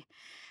joy.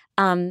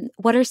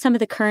 What are some of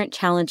the current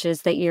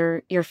challenges that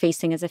you're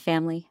facing as a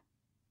family?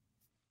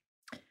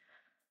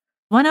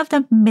 One of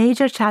the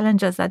major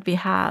challenges that we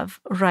have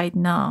right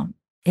now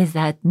is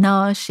that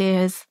now she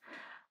is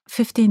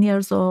 15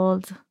 years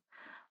old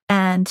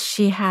and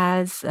she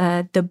has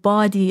the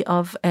body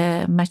of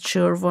a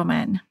mature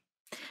woman.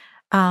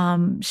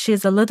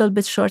 She's a little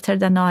bit shorter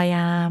than I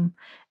am,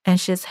 and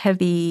she's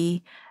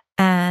heavy,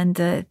 and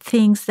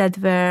things that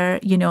were,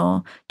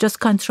 just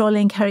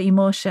controlling her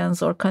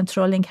emotions or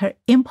controlling her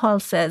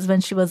impulses when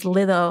she was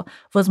little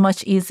was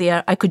much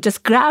easier. I could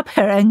just grab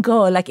her and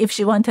go. Like if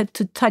she wanted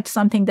to touch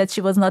something that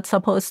she was not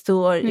supposed to,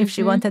 or if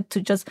she wanted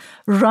to just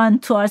run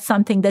towards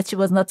something that she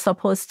was not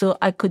supposed to,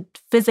 I could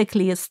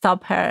physically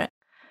stop her.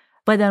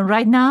 But then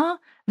right now,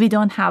 we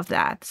don't have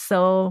that.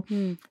 So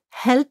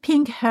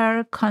helping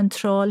her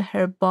control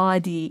her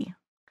body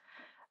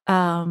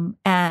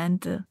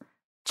and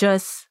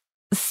just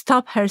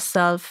stop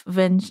herself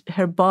when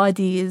her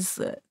body is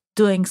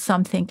doing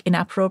something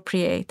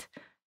inappropriate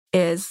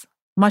is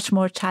much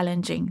more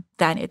challenging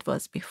than it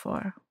was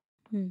before.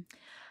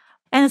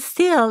 And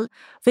still,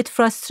 with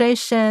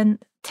frustration,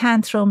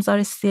 tantrums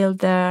are still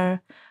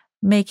there,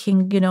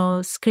 making,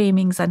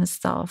 screamings and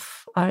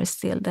stuff are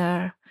still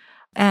there.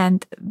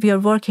 And we are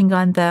working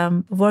on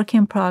them, work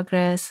in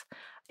progress.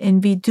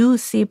 And we do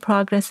see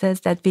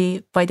progresses that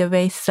we, by the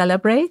way,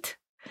 celebrate.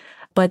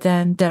 But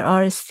then there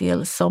are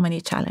still so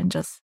many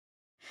challenges.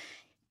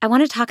 I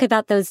want to talk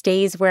about those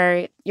days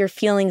where your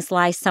feelings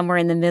lie somewhere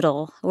in the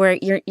middle, where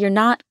you're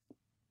not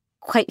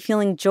quite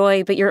feeling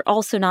joy, but you're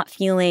also not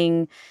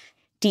feeling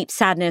deep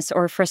sadness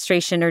or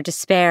frustration or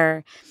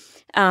despair.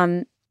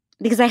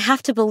 Because I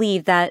have to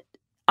believe that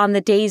on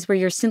the days where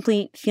you're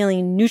simply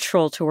feeling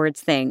neutral towards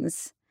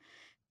things,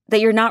 that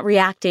you're not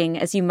reacting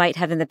as you might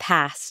have in the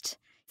past,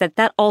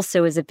 that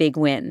also is a big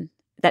win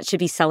that should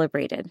be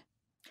celebrated.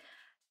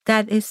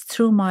 That is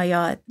true,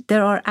 Maya.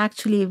 There are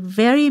actually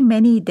very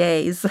many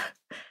days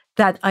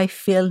that I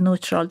feel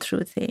neutral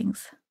through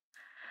things.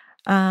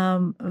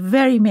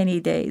 Very many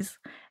days.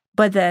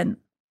 But then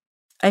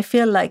I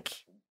feel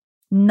like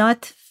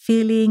not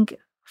feeling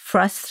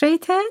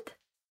frustrated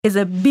is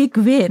a big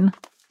win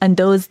on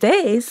those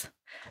days,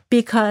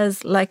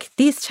 because like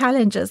these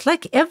challenges,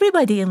 like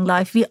everybody in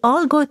life, we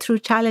all go through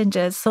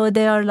challenges. So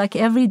they are like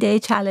everyday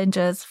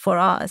challenges for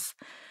us.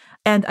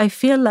 And I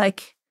feel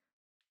like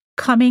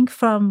coming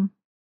from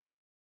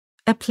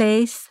a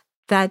place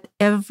that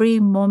every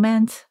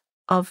moment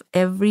of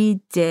every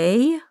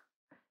day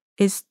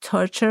is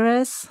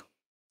torturous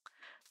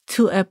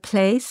to a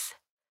place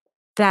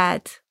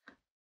that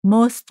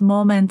most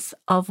moments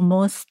of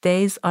most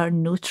days are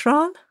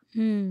neutral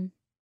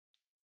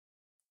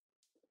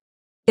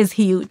is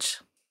huge.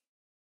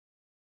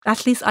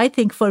 At least I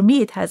think for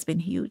me it has been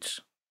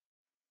huge.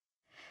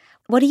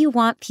 What do you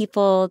want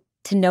people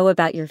to know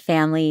about your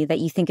family that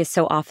you think is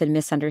so often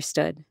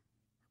misunderstood?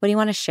 What do you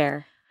want to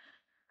share?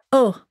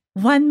 Oh,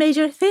 one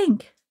major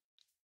thing.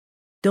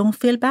 Don't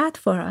feel bad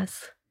for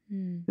us.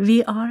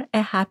 We are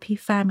a happy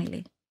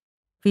family.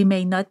 We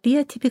may not be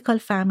a typical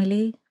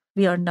family.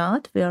 We are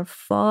not. We are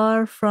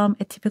far from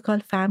a typical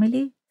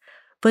family,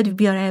 but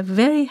we are a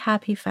very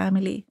happy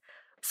family.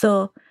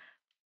 So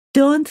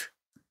don't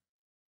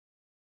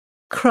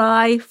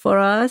cry for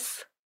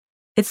us.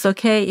 It's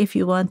okay if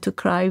you want to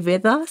cry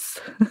with us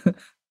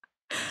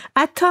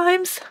at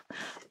times,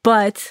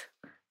 but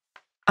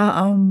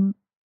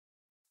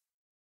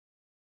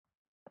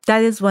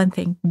that is one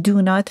thing.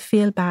 Do not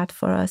feel bad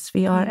for us.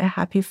 We are a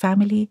happy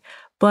family,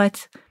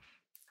 but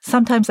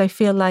sometimes I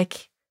feel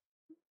like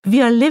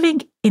we are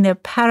living in a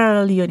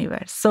parallel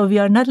universe. So we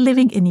are not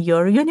living in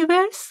your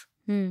universe,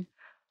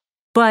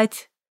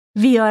 but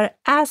we are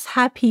as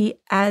happy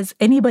as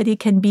anybody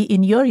can be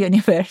in your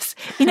universe,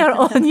 in our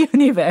own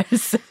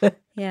universe.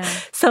 Yeah.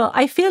 So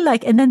I feel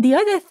like, and then the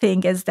other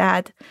thing is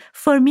that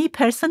for me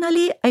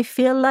personally, I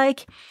feel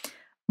like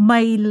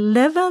my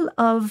level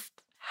of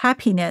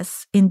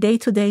happiness in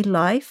day-to-day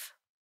life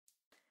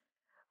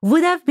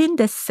would have been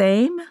the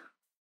same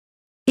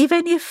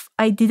even if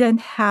I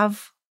didn't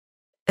have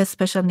a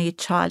special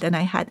needs child and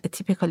I had a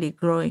typically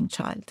growing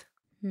child.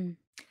 Hmm.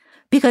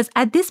 Because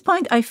at this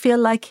point, I feel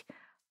like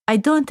I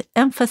don't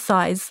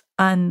emphasize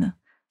on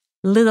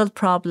little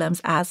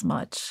problems as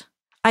much.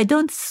 I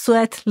don't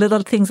sweat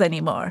little things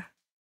anymore.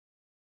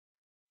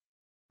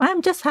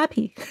 I'm just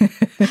happy.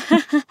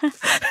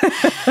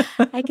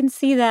 I can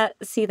see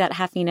that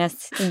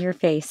happiness in your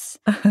face.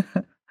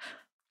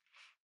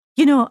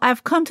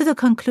 I've come to the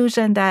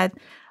conclusion that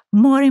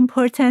more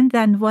important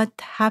than what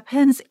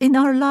happens in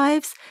our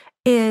lives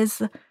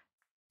is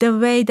the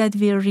way that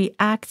we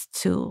react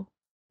to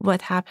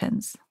what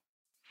happens.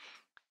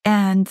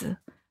 And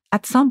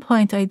at some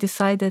point, I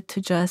decided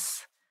to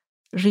just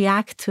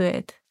react to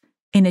it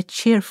in a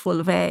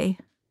cheerful way.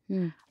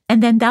 Mm.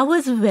 And then that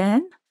was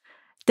when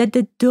that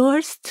the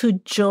doors to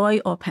joy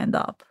opened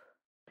up.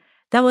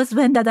 That was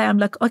when that I am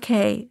like,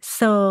 okay,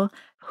 so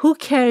who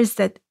cares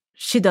that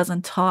she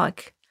doesn't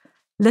talk?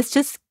 Let's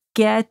just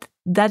get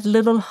that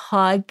little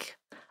hug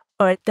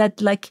or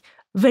that like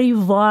very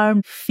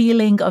warm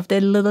feeling of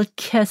the little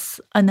kiss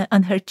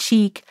on her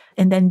cheek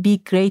and then be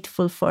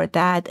grateful for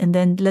that. And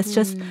then let's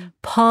just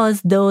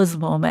pause those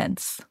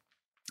moments.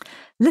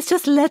 Let's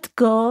just let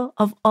go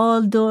of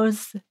all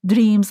those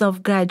dreams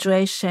of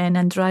graduation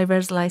and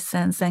driver's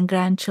license and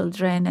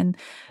grandchildren and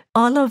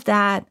all of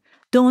that.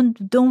 Don't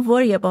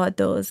worry about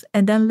those.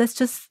 And then let's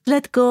just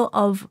let go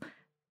of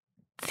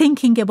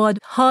thinking about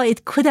how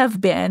it could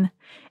have been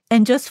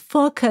and just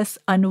focus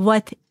on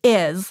what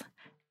is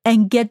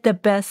and get the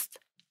best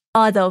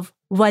out of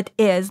what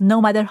is,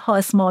 no matter how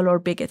small or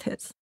big it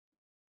is.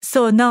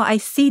 So now I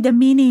see the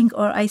meaning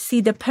or I see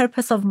the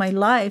purpose of my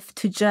life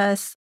to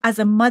just, as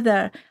a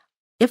mother,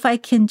 if I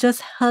can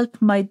just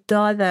help my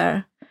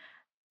daughter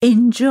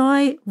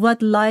enjoy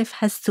what life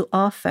has to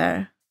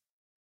offer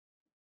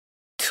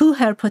to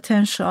her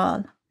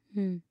potential,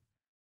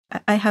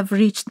 I have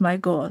reached my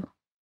goal.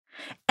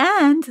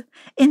 And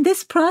in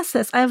this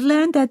process, I've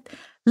learned that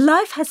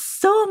life has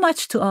so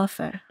much to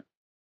offer.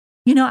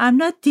 I'm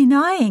not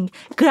denying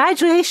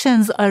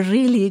graduations are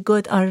really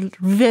good, are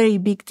very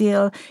big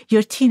deal.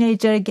 Your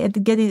teenager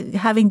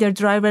having their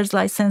driver's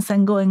license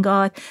and going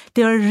out,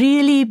 they're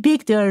really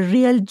big. They're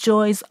real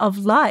joys of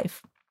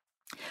life.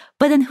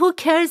 But then who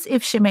cares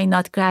if she may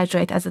not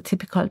graduate as a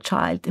typical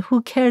child?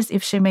 Who cares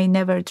if she may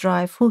never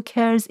drive? Who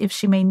cares if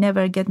she may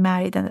never get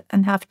married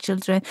and have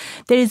children?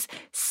 There is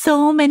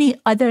so many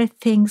other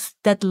things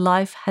that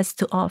life has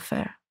to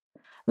offer.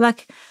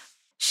 Like,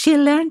 she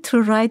learned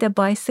to ride a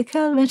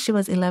bicycle when she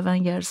was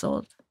 11 years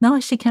old. Now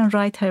she can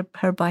ride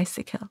her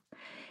bicycle.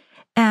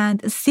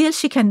 And still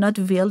she cannot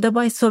wheel the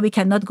bike, so we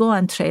cannot go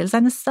on trails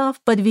and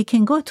stuff, but we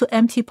can go to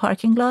empty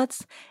parking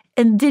lots.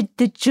 And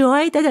the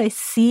joy that I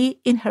see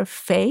in her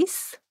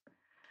face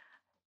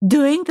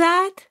doing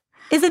that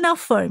is enough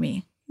for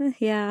me.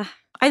 Yeah.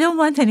 I don't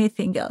want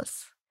anything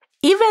else.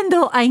 Even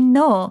though I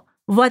know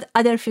what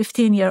other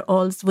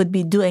 15-year-olds would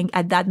be doing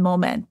at that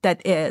moment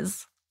that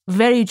is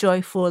very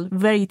joyful,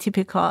 very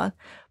typical.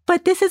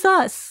 But this is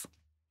us.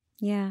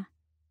 Yeah.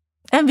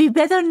 And we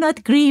better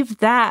not grieve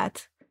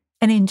that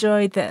and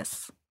enjoy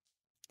this.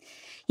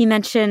 You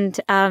mentioned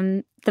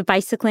the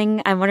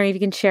bicycling. I'm wondering if you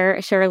can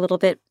share a little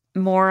bit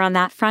more on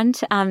that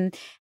front.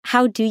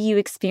 How do you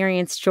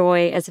experience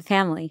joy as a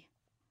family?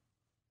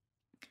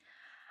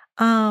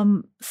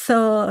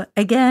 So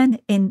again,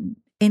 in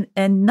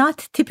a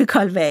not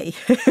typical way.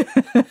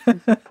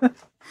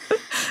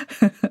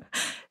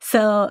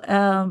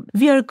 So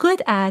we are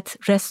good at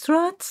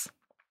restaurants.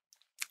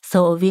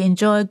 So we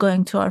enjoy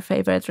going to our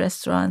favorite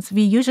restaurants.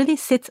 We usually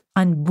sit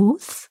on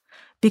booths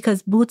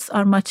because booths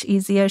are much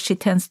easier. She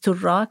tends to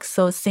rock.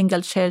 So single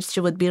chairs, she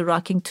would be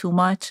rocking too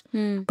much.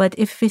 But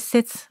if we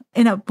sit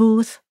in a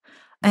booth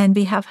and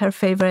we have her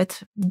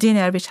favorite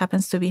dinner, which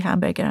happens to be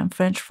hamburger and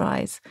French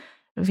fries,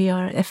 we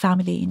are a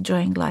family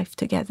enjoying life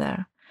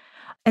together.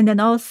 And then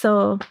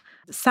also,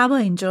 Saba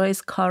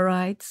enjoys car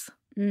rides.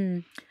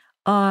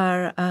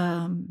 Our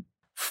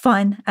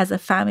fun as a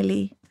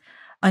family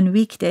on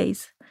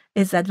weekdays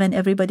is that when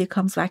everybody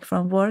comes back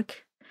from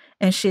work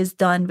and she's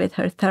done with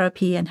her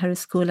therapy and her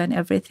school and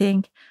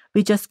everything,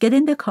 we just get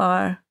in the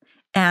car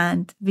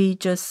and we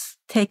just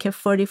take a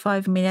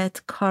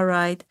 45-minute car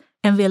ride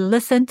and we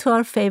listen to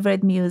our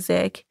favorite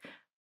music.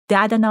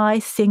 Dad and I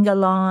sing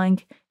along.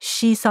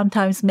 She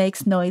sometimes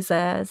makes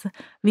noises.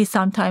 We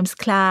sometimes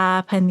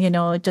clap and,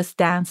 just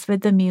dance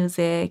with the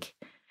music,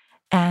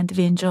 and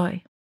we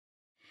enjoy.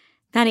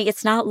 Manny,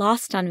 it's not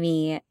lost on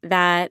me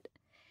that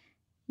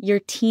your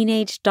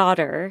teenage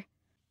daughter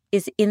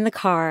is in the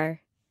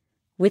car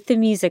with the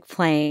music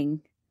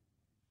playing,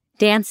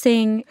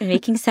 dancing and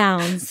making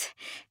sounds.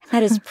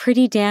 That is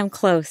pretty damn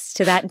close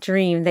to that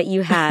dream that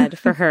you had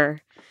for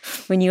her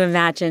when you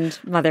imagined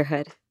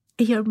motherhood.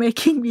 You're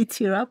making me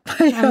tear up.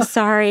 I'm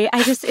sorry.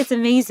 It's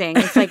amazing.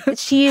 It's like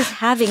she is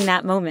having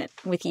that moment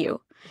with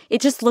you.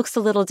 It just looks a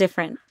little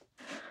different.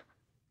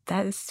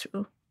 That is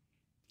true.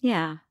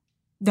 Yeah.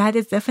 That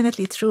is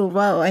definitely true.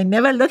 Wow, I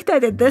never looked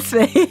at it this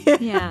way.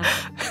 Yeah.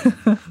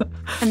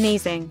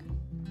 Amazing.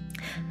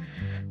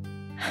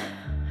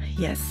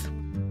 Yes.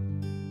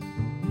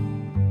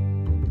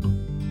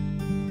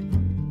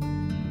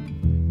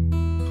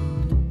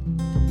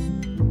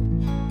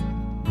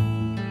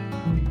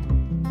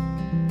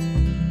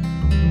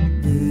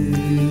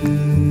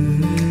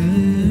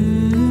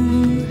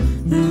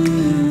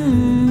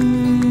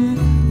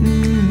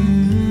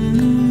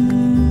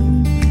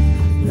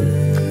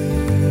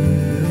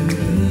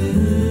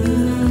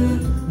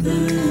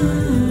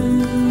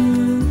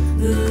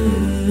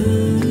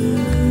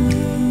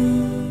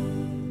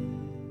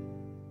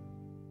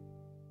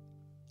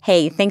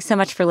 Hey, thanks so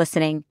much for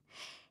listening.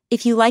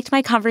 If you liked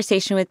my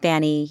conversation with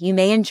Banny, you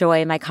may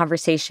enjoy my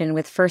conversation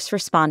with first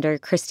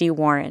responder Christy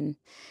Warren.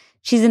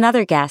 She's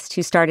another guest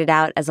who started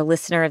out as a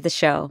listener of the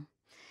show.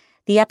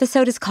 The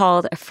episode is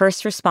called A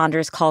First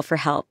Responder's Call for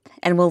Help,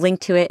 and we'll link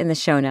to it in the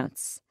show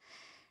notes.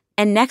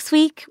 And next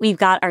week, we've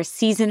got our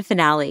season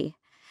finale.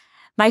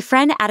 My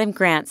friend Adam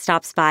Grant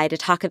stops by to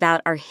talk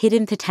about our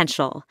hidden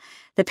potential,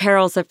 the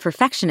perils of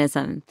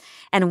perfectionism,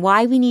 and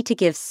why we need to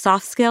give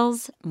soft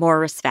skills more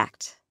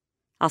respect.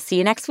 I'll see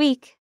you next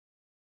week.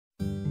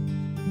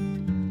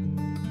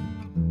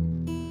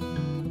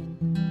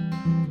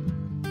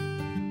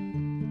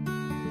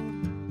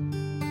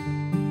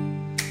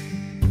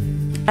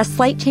 A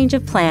Slight Change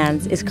of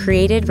Plans is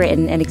created,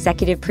 written, and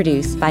executive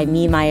produced by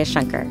me, Maya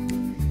Shankar.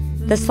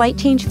 The Slight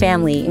Change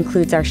family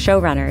includes our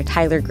showrunner,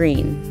 Tyler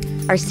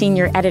Green, our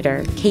senior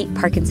editor, Kate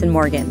Parkinson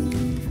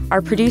Morgan,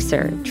 our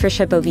producer,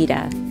 Trisha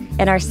Bovita,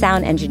 and our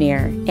sound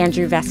engineer,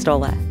 Andrew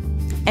Vastola.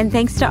 And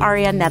thanks to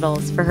Ariane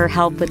Nettles for her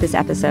help with this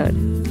episode.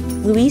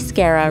 Luis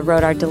Guerra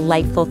wrote our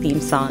delightful theme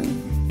song,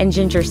 and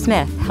Ginger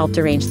Smith helped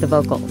arrange the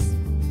vocals.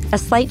 A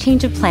Slight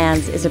Change of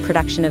Plans is a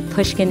production of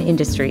Pushkin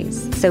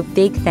Industries, so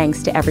big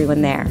thanks to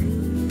everyone there.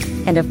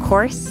 And of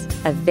course,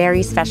 a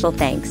very special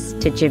thanks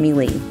to Jimmy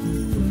Lee.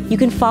 You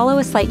can follow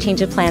A Slight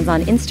Change of Plans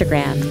on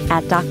Instagram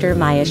at Dr.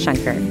 Maya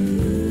Shankar.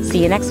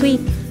 See you next week.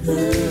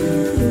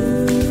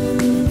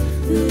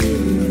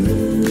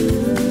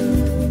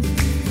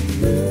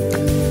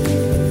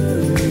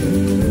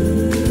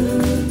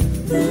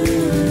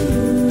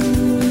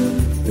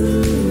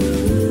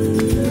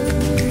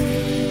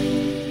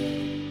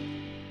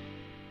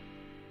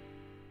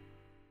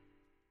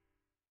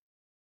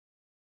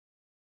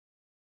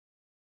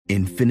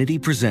 Infiniti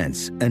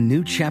presents a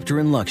new chapter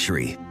in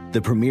luxury,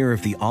 the premiere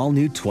of the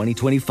all-new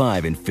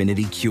 2025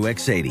 Infiniti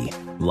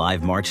QX80,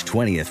 live March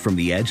 20th from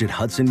the Edge at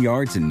Hudson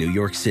Yards in New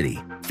York City,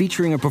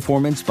 featuring a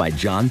performance by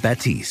John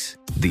Batiste.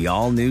 The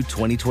all-new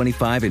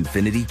 2025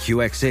 Infiniti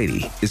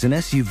QX80 is an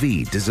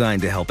SUV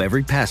designed to help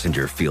every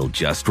passenger feel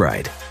just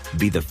right.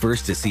 Be the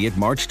first to see it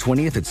March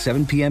 20th at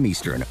 7 p.m.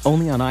 Eastern,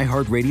 only on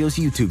iHeartRadio's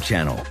YouTube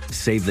channel.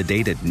 Save the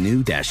date at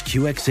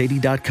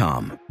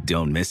new-QX80.com.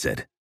 Don't miss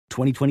it.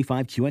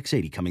 2025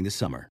 QX80 coming this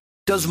summer.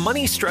 Does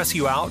money stress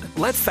you out?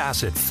 Let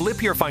Facet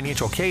flip your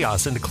financial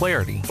chaos into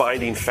clarity.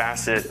 Finding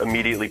Facet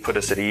immediately put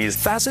us at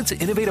ease. Facet's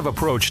innovative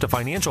approach to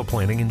financial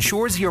planning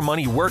ensures your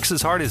money works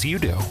as hard as you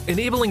do,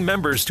 enabling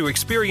members to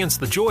experience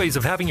the joys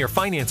of having your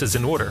finances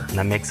in order. And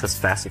that makes us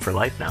Facet for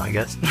life now, I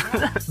guess.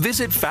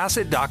 Visit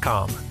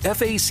Facet.com,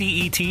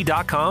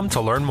 FACET.com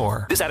to learn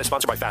more. This ad is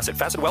sponsored by Facet.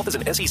 Facet Wealth is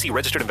an SEC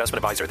registered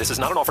investment advisor. This is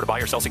not an offer to buy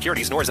or sell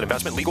securities, nor is it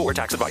investment, legal, or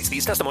tax advice.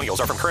 These testimonials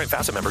are from current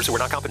Facet members who are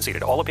not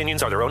compensated. All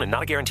opinions are their own and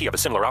not a guarantee of a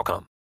similar outcome.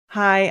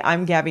 Hi,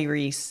 I'm Gabby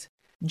Reese.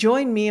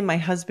 Join me and my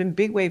husband,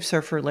 big wave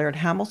surfer Laird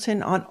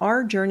Hamilton, on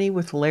our journey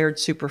with Laird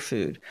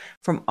Superfood.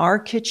 From our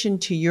kitchen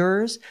to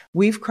yours,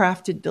 we've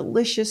crafted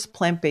delicious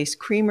plant-based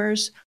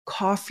creamers,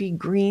 coffee,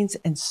 greens,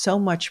 and so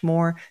much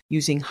more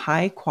using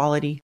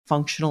high-quality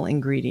functional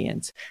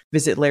ingredients.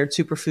 Visit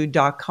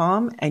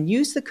lairdsuperfood.com and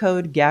use the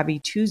code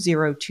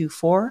GABBY2024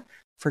 for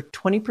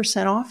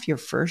 20% off your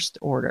first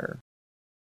order.